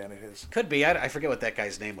Street Band of his. Could be. I forget what that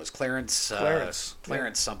guy's name was. Clarence something.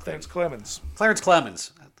 Clarence Clemens. Clarence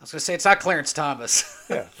Clemens. I was going to say, it's not Clarence Thomas.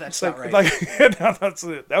 Yeah. That's not right. That's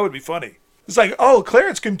it. That would be funny. It's like, oh,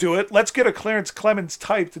 Clarence can do it. Let's get a Clarence Clemens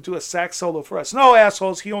type to do a sax solo for us. No,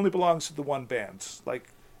 assholes. He only belongs to the one band. Like,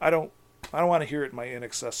 I don't want to hear it in my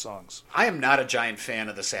INXS songs. I am not a giant fan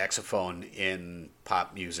of the saxophone in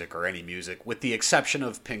pop music or any music, with the exception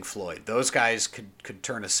of Pink Floyd. Those guys could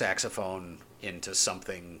turn a saxophone into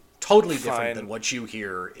something totally different than what you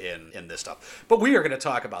hear in this stuff. But we are going to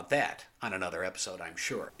talk about that on another episode, I'm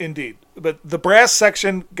sure. Indeed. But the brass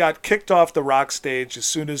section got kicked off the rock stage as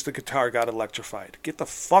soon as the guitar got electrified. Get the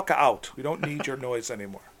fuck out. We don't need your noise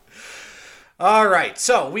anymore. All right.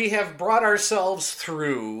 So we have brought ourselves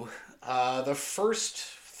through the first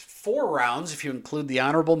 4 rounds, if you include the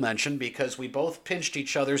honorable mention, because we both pinched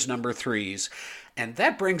each other's number 3s. And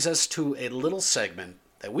that brings us to a little segment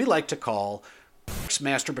that we like to call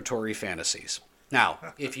Masturbatory Fantasies. Now,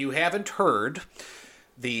 if you haven't heard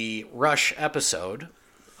the Rush episode,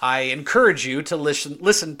 I encourage you to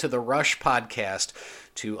listen to the Rush podcast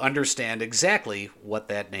to understand exactly what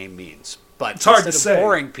that name means. But it's hard to say.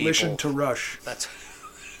 Boring people, listen to Rush. That's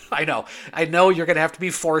I know you're going to have to be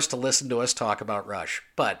forced to listen to us talk about Rush,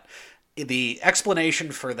 but the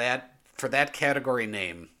explanation for that category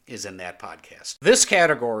name is in that podcast. This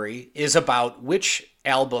category is about which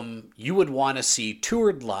album you would want to see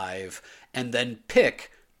toured live, and then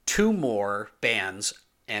pick 2 more bands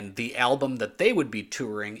and the album that they would be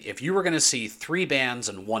touring if you were going to see 3 bands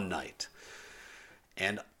in one night.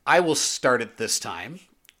 And I will start it this time,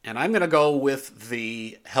 and I'm going to go with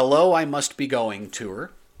the Hello, I Must Be Going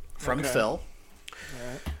tour from Phil.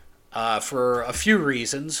 All right. For a few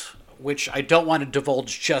reasons, which I don't want to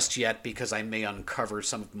divulge just yet because I may uncover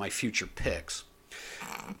some of my future picks.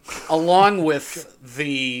 Along with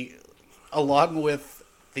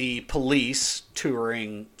the Police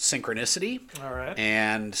touring Synchronicity. All right.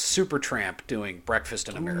 And Supertramp doing Breakfast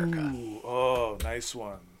in America. Ooh, oh, nice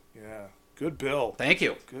one. Yeah. Good bill. Thank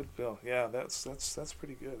you. Good bill. Yeah, that's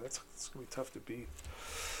pretty good. That's gonna be tough to beat.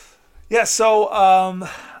 Yeah, so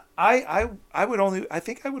I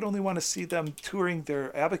think I would only want to see them touring their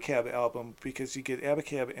Abacab album, because you get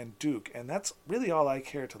Abacab and Duke, and that's really all I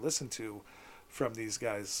care to listen to from these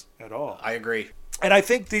guys at all. I agree. And I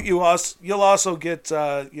think that you'll also get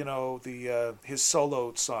his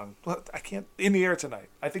solo song. I can't, In the Air Tonight.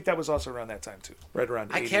 I think that was also around that time too, right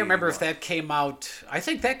around. I can't remember if that came out. I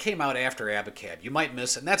think that came out after Abacab. You might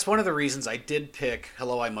miss it. And that's one of the reasons I did pick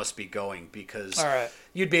Hello, I Must Be Going, because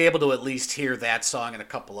you'd be able to at least hear that song and a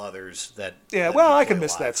couple others that. Yeah, well, I could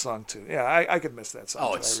miss that song too. Yeah, I could miss that song.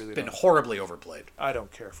 Oh, it's been horribly overplayed. I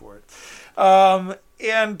don't care for it. I'd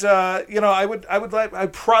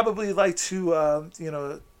probably like to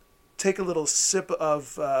take a little sip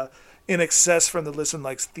of In Excess from the Listen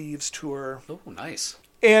Like Thieves tour, Oh, nice.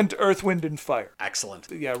 and Earth, Wind, and Fire.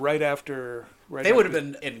 Excellent. Yeah, right after. They would have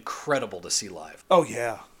been incredible to see live. Oh,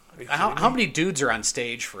 yeah. How many dudes are on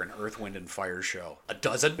stage for an Earth, Wind, and Fire show? A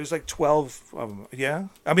dozen? There's like 12 of them, yeah.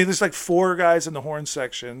 I mean, there's like 4 guys in the horn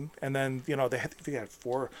section, and then, they had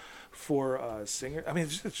four singers. I mean,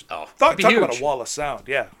 talk huge. about a wall of sound.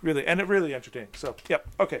 Yeah, really, and it really entertaining. So, yep,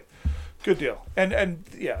 okay, good deal. And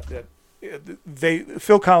yeah,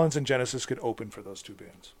 Phil Collins and Genesis could open for those two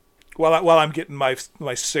bands. While I'm getting my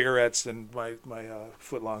cigarettes and my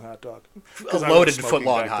foot-long hot dog. A loaded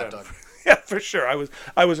foot-long hot dog. Yeah, for sure.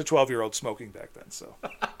 I was a 12-year-old smoking back then, so.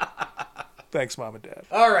 Thanks, Mom and Dad.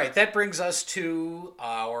 All right, that brings us to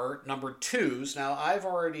our number 2s. Now, I've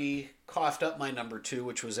already coughed up my number 2,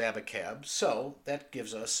 which was Abacab, so that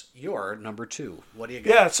gives us your number 2. What do you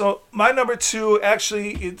got? Yeah, so my number 2,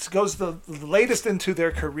 actually, it goes the latest into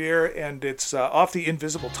their career, and it's off the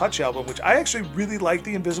Invisible Touch album, which I actually really like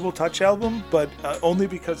the Invisible Touch album, but only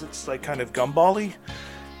because it's like kind of gumball-y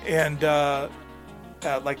and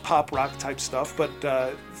like pop rock type stuff. But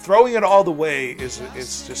Throwing It All the Way is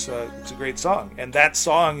just it's a great song, and that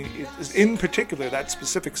song is, in particular, that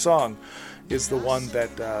specific song is the one that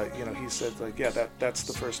he said, like, yeah, that's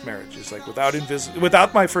the first marriage. It's like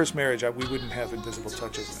without my first marriage, we wouldn't have Invisible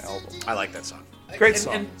Touch as an album. I like that song. Great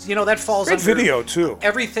song. And that falls great under video too.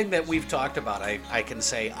 Everything that we've talked about. I can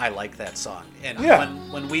say I like that song. And yeah.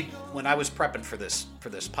 when I was prepping for this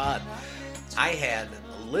pod, I had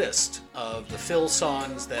a list of the Phil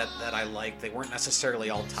songs that I liked. They weren't necessarily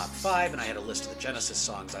all top 5, and I had a list of the Genesis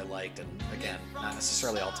songs I liked, and again, not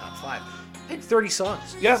necessarily all top 5. I had 30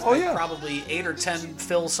 songs. Yeah, oh yeah. Probably 8 or 10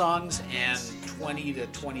 Phil songs and 20 to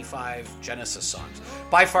 25 Genesis songs.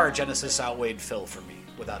 By far, Genesis outweighed Phil for me,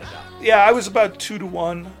 without a doubt. Yeah, I was about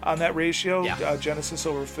 2-to-1 on that ratio, yeah. Genesis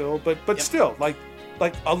over Phil, but yep. Still, like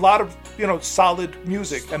a lot of solid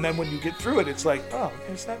music, and then when you get through it, it's like, oh,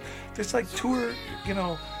 there's like tour,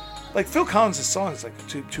 like Phil Collins' songs, like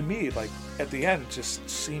to me, like at the end, just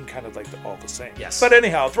seem kind of like all the same. Yes. But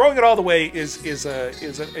anyhow, Throwing It All the Way is a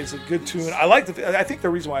good tune. I think the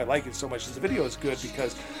reason why I like it so much is the video is good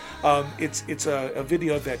because it's a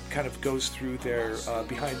video that kind of goes through their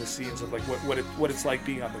behind the scenes of like what it's like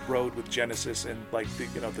being on the road with Genesis, and like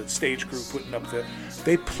the stage crew putting up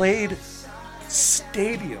they played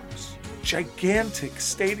stadiums, gigantic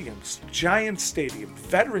stadiums, giant stadium,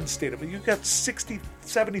 veteran stadium. You've got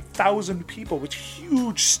 70,000 people with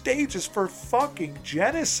huge stages for fucking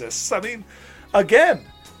Genesis. I mean, again,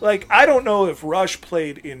 like, I don't know if Rush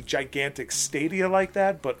played in gigantic stadia like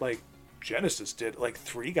that, but like Genesis did, like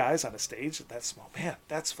 3 guys on a stage that small. Man,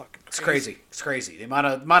 that's fucking crazy. It's crazy. The amount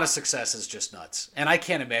of success is just nuts. And I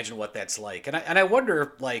can't imagine what that's like. And I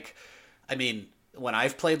wonder, like, I mean, when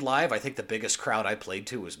I've played live, I think the biggest crowd I played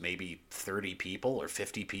to was maybe 30 people or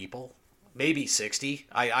 50 people, maybe 60.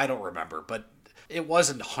 I don't remember, but it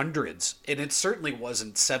wasn't hundreds, and it certainly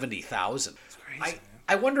wasn't 70,000.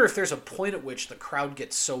 I wonder if there's a point at which the crowd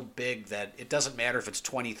gets so big that it doesn't matter if it's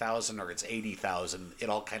 20,000 or it's 80,000. It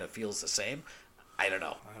all kind of feels the same. I don't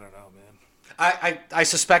know, man. I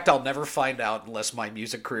suspect I'll never find out unless my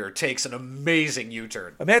music career takes an amazing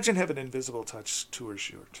U-turn. Imagine having an Invisible Touch tour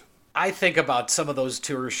shirt. I think about some of those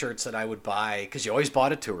tour shirts that I would buy, because you always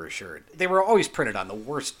bought a tour shirt. They were always printed on the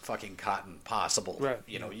worst fucking cotton possible. Right.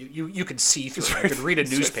 You could see through it. You could read a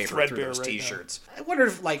newspaper through those T-shirts. Now. I wonder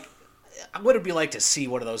if, like, what it'd be like to see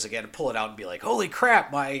one of those again and pull it out and be like, holy crap,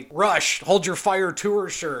 my Rush, Hold Your Fire tour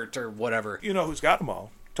shirt or whatever. You know who's got them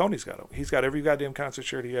all? Tony's got them. He's got every goddamn concert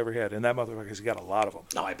shirt he ever had, and that motherfucker's got a lot of them.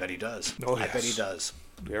 No, I bet he does. Oh, yes. I bet he does.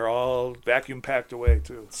 They're all vacuum packed away,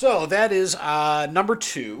 too. So that is number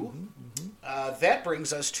 2. Mm-hmm. That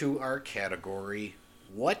brings us to our category,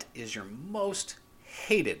 what is your most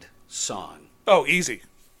hated song? Oh, easy.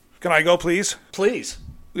 Can I go, please? Please.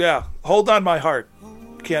 Yeah. Hold On My Heart.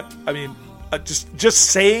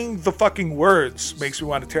 Just saying the fucking words makes me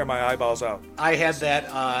want to tear my eyeballs out. I had that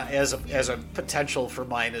as a potential for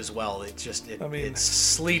mine as well. It's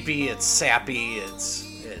sleepy, it's sappy, it's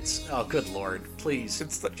oh, good Lord, please,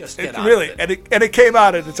 just get out of it. And it came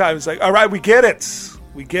out at the time. It's like, all right, we get it.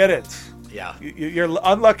 Yeah, you're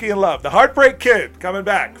unlucky in love. The Heartbreak Kid coming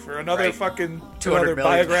back for another fucking 200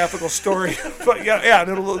 biographical story. But yeah,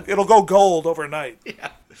 and it'll go gold overnight. Yeah.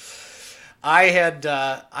 I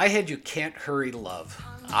had You Can't Hurry Love.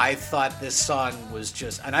 I thought this song was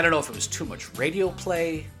just, and I don't know if it was too much radio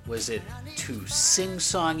play. Was it too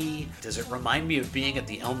sing-songy? Does it remind me of being at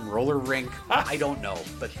the Elm roller rink? I don't know,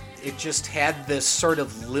 but it just had this sort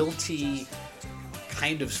of lilty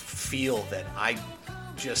kind of feel that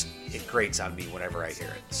it grates on me whenever I hear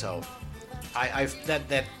it. So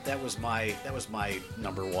That was my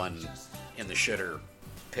number one in the shitter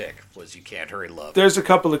pick, was You Can't Hurry Love. There's a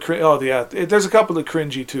couple of there's a couple of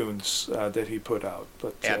cringy tunes that he put out,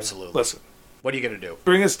 but absolutely. Listen, what are you gonna do?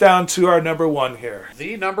 Bring us down to our number one here.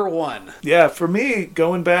 The number one. Yeah, for me,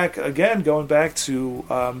 going back to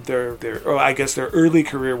their early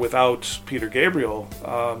career without Peter Gabriel,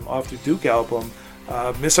 off the Duke album,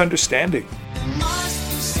 Misunderstanding.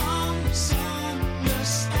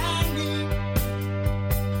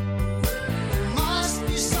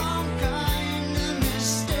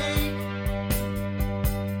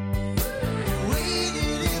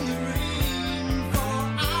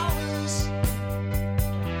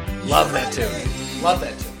 Love that tune.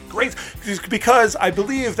 Great, because I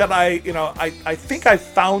believe that I think I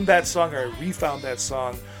found that song, or I refound that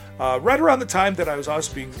song, right around the time that I was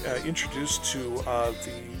also being introduced to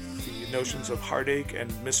the notions of heartache and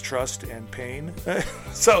mistrust and pain.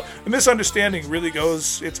 So Misunderstanding really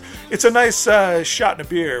goes. It's a nice shot in a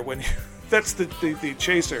beer when that's the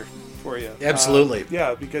chaser for you. Absolutely.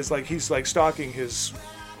 Yeah, because like he's like stalking his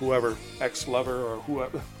whoever, ex-lover or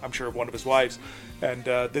whoever, I'm sure one of his wives. And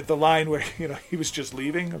the line where, he was just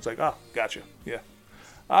leaving, I was like, oh, gotcha. Yeah.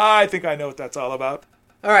 I think I know what that's all about.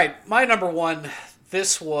 All right, my number one,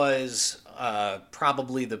 this was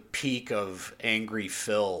probably the peak of Angry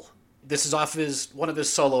Phil. This is off one of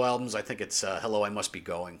his solo albums. I think it's Hello, I Must Be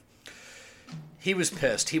Going. He was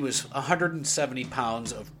pissed. He was 170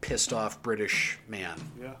 pounds of pissed off British man.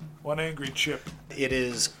 Yeah, one angry chip. It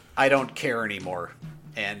is, I don't care anymore.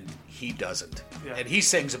 And he doesn't. Yeah. And he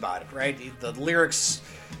sings about it, right? The lyrics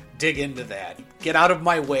dig into that. Get out of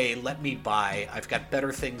my way, let me by. I've got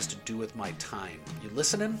better things to do with my time. You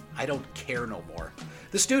listening? I don't care no more.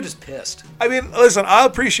 This dude is pissed. I mean, listen, I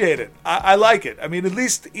appreciate it. I like it. I mean, at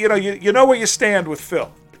least, you know where you stand with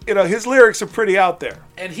Phil. His lyrics are pretty out there.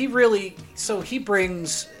 And he really, so he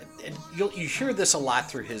brings, and you hear this a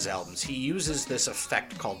lot through his albums. He uses this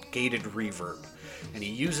effect called gated reverb. And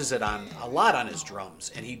he uses it a lot on his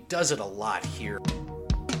drums, and he does it a lot here.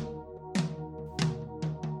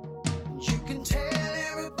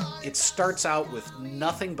 It starts out with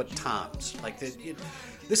nothing but toms. Like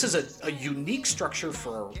this is a unique structure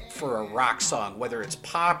for a rock song, whether it's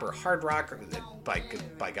pop or hard rock. Or,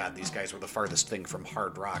 by God, these guys were the farthest thing from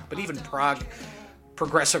hard rock. But even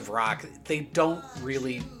progressive rock, they don't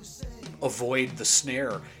really avoid the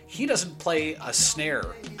snare. He doesn't play a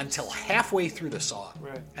snare until halfway through the song.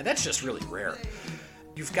 Right. And that's just really rare.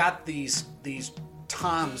 You've got these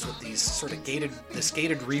toms with these sort of gated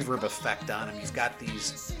reverb effect on them. You've got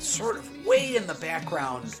these sort of way in the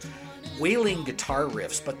background wailing guitar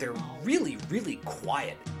riffs, but they're really, really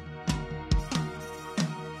quiet.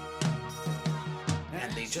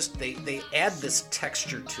 And they add this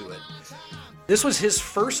texture to it. This was his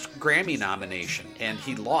first Grammy nomination, and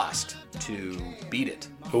he lost to Beat It.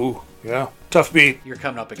 Ooh, yeah. Tough beat. You're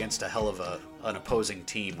coming up against a hell of an opposing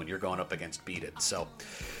team when you're going up against Beat It. So,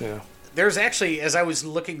 yeah. There's actually, as I was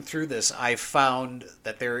looking through this, I found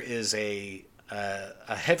that there is a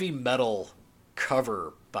heavy metal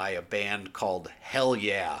cover by a band called Hell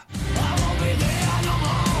Yeah.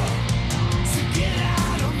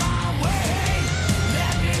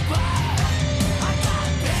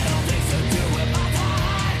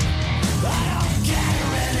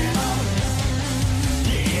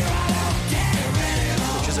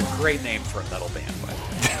 Great name for a metal band, by the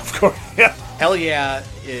way. Of course, yeah. Hell Yeah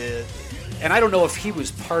and I don't know if he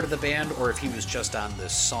was part of the band or if he was just on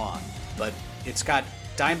this song, but it's got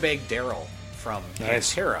Dimebag Darrell from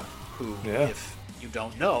Pantera, who, if you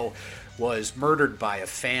don't know, was murdered by a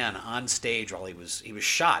fan on stage while he was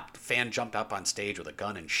shot. The fan jumped up on stage with a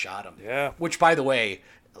gun and shot him. Yeah. Which, by the way,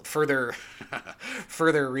 further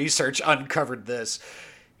research uncovered this.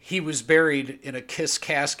 He was buried in a Kiss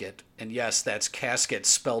casket, and yes, that's casket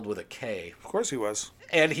spelled with a K. Of course he was.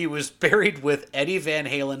 And he was buried with Eddie Van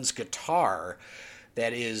Halen's guitar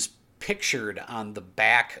that is pictured on the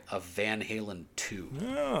back of Van Halen 2.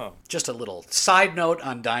 Oh. Just a little side note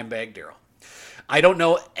on Dimebag Darrell. I don't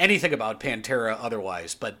know anything about Pantera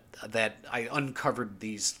otherwise, but that I uncovered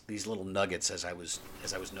these little nuggets as I was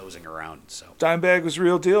nosing around. So Dimebag was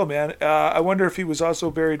real deal, man. I wonder if he was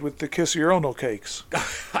also buried with the Kiss Urinal cakes.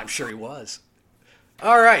 I'm sure he was.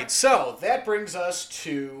 All right, so that brings us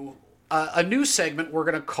to a new segment we're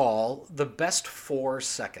going to call The Best 4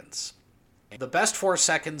 Seconds. The Best 4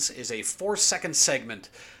 Seconds is a 4-second segment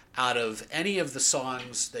out of any of the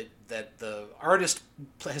songs that the artist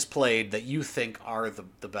has played that you think are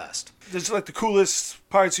the best. There's like the coolest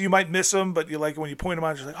parts. You might miss them, but you like it when you point them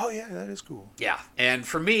out. You're like, oh yeah, that is cool. Yeah, and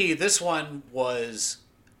for me, this one was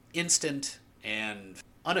instant and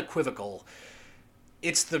unequivocal.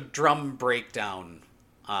 It's the drum breakdown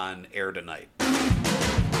on Air Tonight.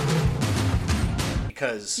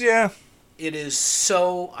 Because it is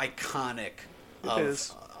so iconic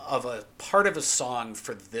of a part of a song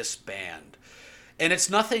for this band. And it's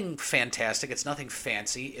nothing fantastic. It's nothing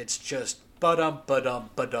fancy. It's just ba-dum, ba-dum,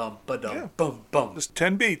 ba-dum, ba-dum, boom, boom. Just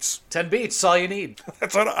 10 beats. 10 beats is all you need.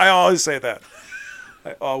 That's what I always say that.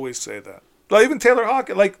 Well, even Taylor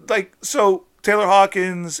Hawkins, so Taylor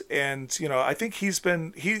Hawkins, and, I think he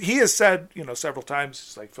has said, several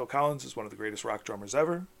times, like, Phil Collins is one of the greatest rock drummers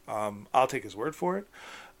ever. I'll take his word for it.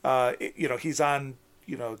 He's on,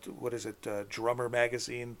 what is it, Drummer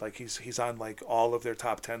Magazine. Like, he's on, like, all of their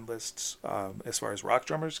top 10 lists as far as rock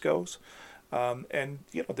drummers goes. And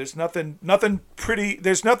there's nothing to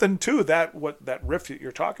that riff that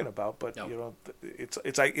you're talking about, but no.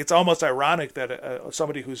 It's almost ironic that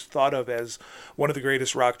somebody who's thought of as one of the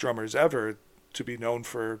greatest rock drummers ever to be known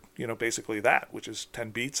for basically that, which is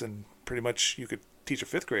 10 beats, and pretty much you could teach a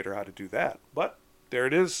fifth grader how to do that. But there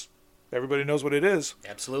it is. Everybody knows what it is.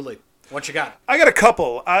 Absolutely. What you got? I got a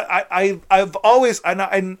couple. I've always, I'm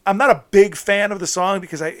not a big fan of the song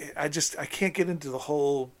because I can't get into the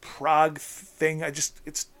whole prog thing.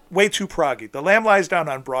 It's way too proggy. The Lamb Lies Down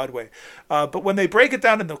on Broadway. But when they break it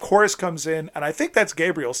down and the chorus comes in, and I think that's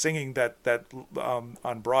Gabriel singing that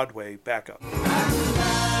on Broadway backup.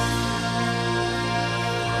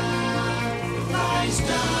 Lies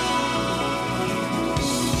down.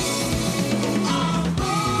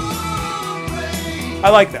 I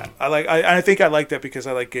like that. I think I like that because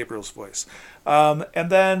I like Gabriel's voice. And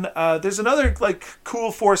then there's another like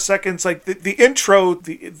cool 4 seconds, like the intro,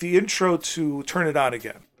 the intro to Turn It On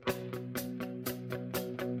Again.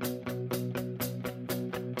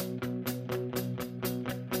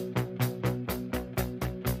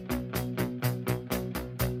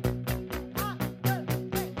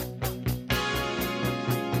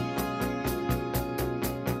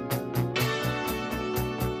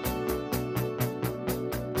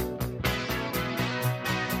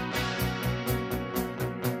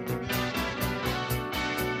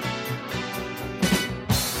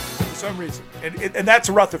 Some reason, and that's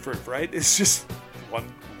Rutherford, right? It's just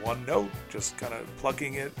one note, just kind of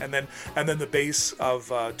plucking it, and then the bass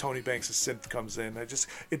of Tony Banks' synth comes in.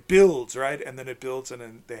 It builds, right? And then it builds, and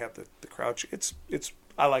then they have the crouch. It's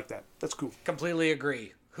I like that. That's cool. Completely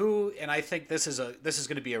agree. And I think this is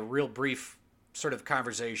going to be a real brief sort of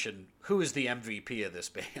conversation. Who is the MVP of this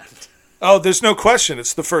band? Oh, there's no question.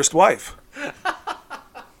 It's the first wife.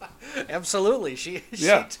 Absolutely, she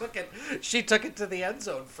took it to the end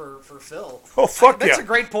zone for Phil. Oh fuck That's a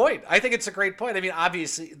great point. I think it's a great point. I mean,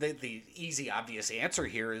 obviously, the easy, obvious answer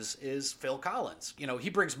here is Phil Collins. He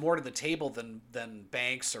brings more to the table than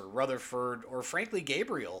Banks or Rutherford or frankly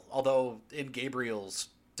Gabriel. Although in Gabriel's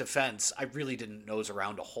defense, I really didn't nose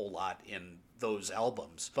around a whole lot in those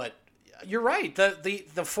albums, but. You're right.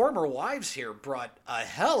 The former wives here brought a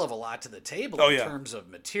hell of a lot to the table in terms of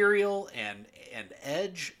material and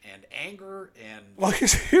edge and anger and. Well,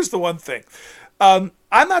 here's the one thing.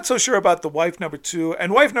 I'm not so sure about the wife number 2,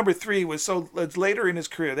 and wife number 3 was so later in his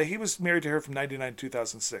career that he was married to her from 99 to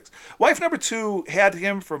 2006. Wife number 2 had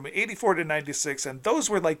him from 84 to 96, and those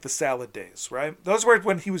were like the salad days, right? Those were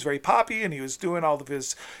when he was very poppy and he was doing all of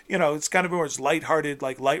his, it's kind of more his lighthearted,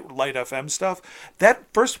 like light FM stuff. That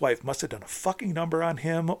first wife must have done a fucking number on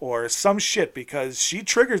him or some shit because she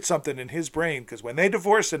triggered something in his brain. Because when they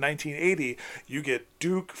divorced in 1980, you get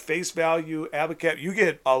Duke, Face Value, Abacat, you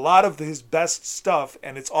get a lot of his best stuff.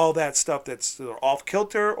 And it's all that stuff that's off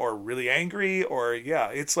kilter or really angry or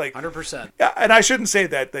it's like 100%. Yeah, and I shouldn't say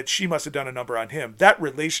that she must have done a number on him. That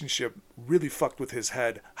relationship really fucked with his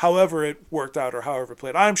head. However it worked out or however it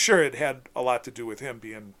played, I'm sure it had a lot to do with him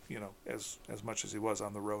being as much as he was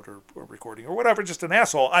on the road or recording or whatever, just an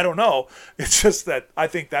asshole. I don't know. It's just that I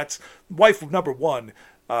think that's wife number 1.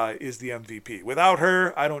 Is the MVP. Without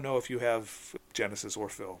her, I don't know if you have Genesis or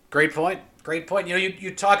Phil. Great point.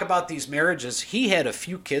 You talk about these marriages. He had a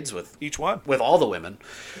few kids with each one, with all the women.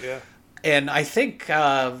 Yeah, and I think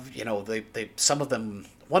they some of them.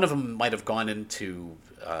 One of them might have gone into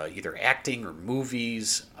either acting or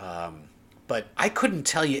movies. But I couldn't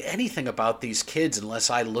tell you anything about these kids unless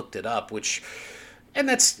I looked it up. And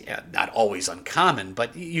that's not always uncommon.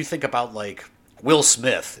 But you think about like. Will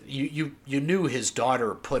Smith, you knew his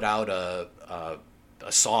daughter put out a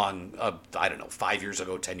song, I don't know, 5 years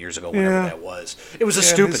ago, 10 years ago, whatever that was. It was a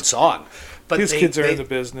stupid song. But his kids are in the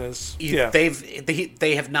business. Yeah.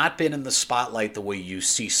 They have not been in the spotlight the way you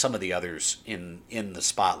see some of the others in the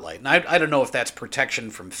spotlight. And I don't know if that's protection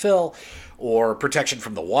from Phil or protection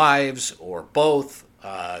from the wives or both.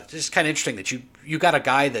 Just kind of interesting that you got a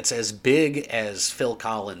guy that's as big as Phil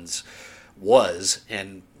Collins was,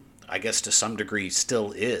 and I guess to some degree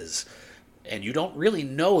still is, and you don't really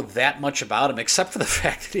know that much about him except for the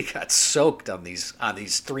fact that he got soaked on these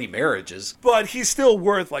 3 marriages. But he's still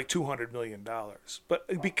worth like $200 million.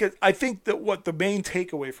 But because I think that what the main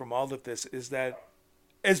takeaway from all of this is that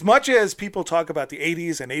as much as people talk about the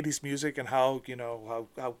 80s and 80s music and how,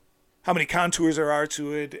 how many contours there are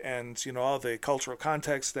to it, and all the cultural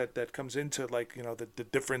context that comes into the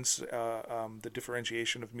difference, the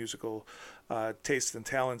differentiation of musical tastes and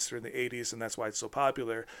talents during the 80s, and that's why it's so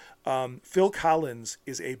popular. Phil Collins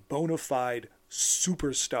is a bona fide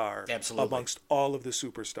superstar. Absolutely. Amongst all of the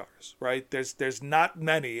superstars, right? There's not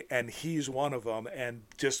many, and he's one of them. And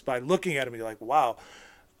just by looking at him, you're like, wow.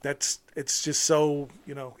 It's just so,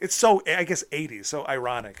 it's so, I guess, 80s, so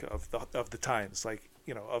ironic of the times,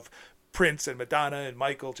 of Prince and Madonna and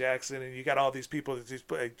Michael Jackson, and you got all these people,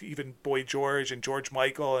 even Boy George and George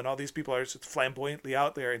Michael, and all these people are just flamboyantly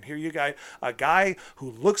out there, and here you got a guy who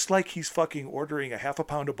looks like he's fucking ordering a half a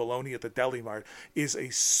pound of bologna at the deli mart, is a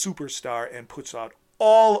superstar and puts out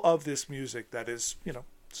all of this music that is,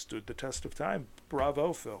 stood the test of time.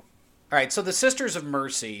 Bravo, Phil. All right, so the Sisters of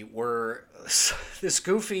Mercy were this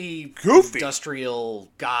goofy industrial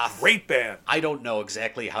goth. Great band. I don't know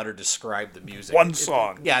exactly how to describe the music. One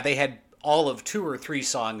song. Yeah, they had all of 2 or 3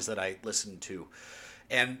 songs that I listened to.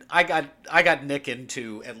 And I got Nick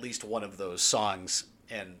into at least one of those songs,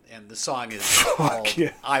 and the song is called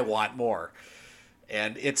yeah. I Want More.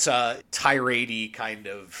 And it's a tirade-y kind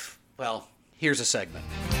of, well, here's a segment.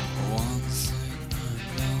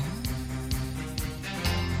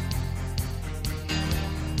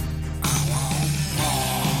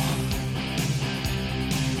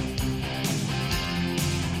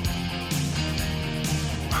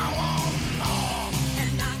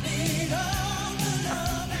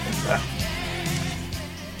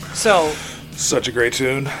 So, such a great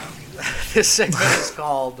tune. This segment is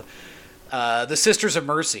called The Sisters of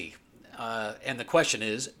Mercy. And the question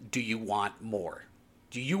is, do you want more?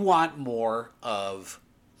 Do you want more of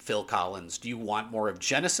Phil Collins? Do you want more of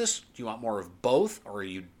Genesis? Do you want more of both? Or are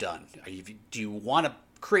you done? Do you want to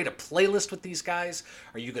create a playlist with these guys?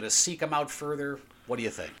 Are you going to seek them out further? What do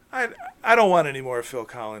you think? I don't want any more Phil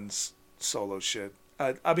Collins solo shit.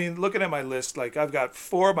 I mean, looking at my list, I've got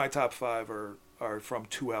 4 of my top 5 are from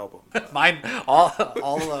 2 albums. Mine, all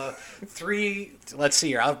 3. Let's see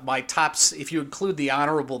here. Out of my tops, if you include the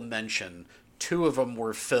honorable mention, 2 of them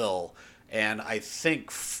were Phil, and I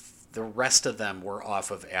think the rest of them were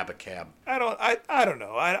off of Abacab. I don't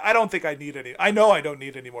know. I don't think I need any. I know I don't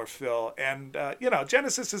need any more Phil. And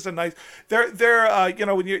Genesis is a nice. They're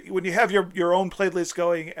when you have your own playlist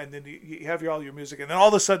going, and then you have all your music, and then all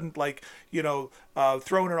of a sudden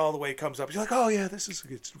Throwing It All Away comes up. You're like, oh yeah, this is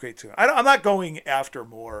a great tune. I'm not going after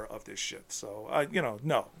more of this shit. So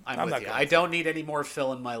no, I'm with you. I don't need any more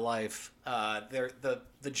Phil in my life. The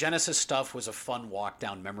Genesis stuff was a fun walk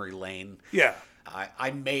down memory lane. Yeah.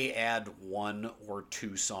 I may add 1 or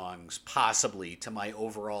 2 songs, possibly, to my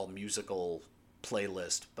overall musical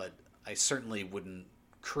playlist, but I certainly wouldn't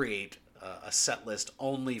create a set list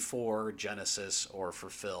only for Genesis or for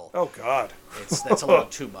Phil. Oh, God. That's a little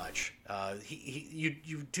too much.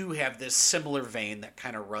 You do have this similar vein that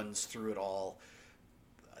kind of runs through it all,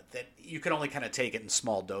 that you can only kind of take it in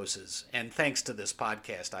small doses. And thanks to this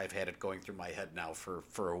podcast, I've had it going through my head now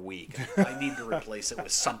for a week. I need to replace it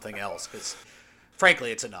with something else, because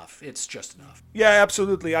frankly, it's enough. It's just enough. Yeah,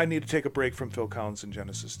 absolutely. I need to take a break from Phil Collins and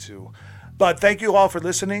Genesis too. But thank you all for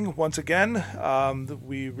listening once again.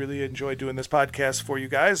 We really enjoy doing this podcast for you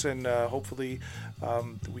guys, and hopefully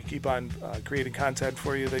we keep on creating content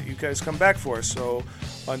for you that you guys come back for. So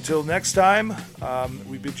until next time,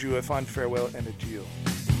 we bid you a fond farewell and adieu.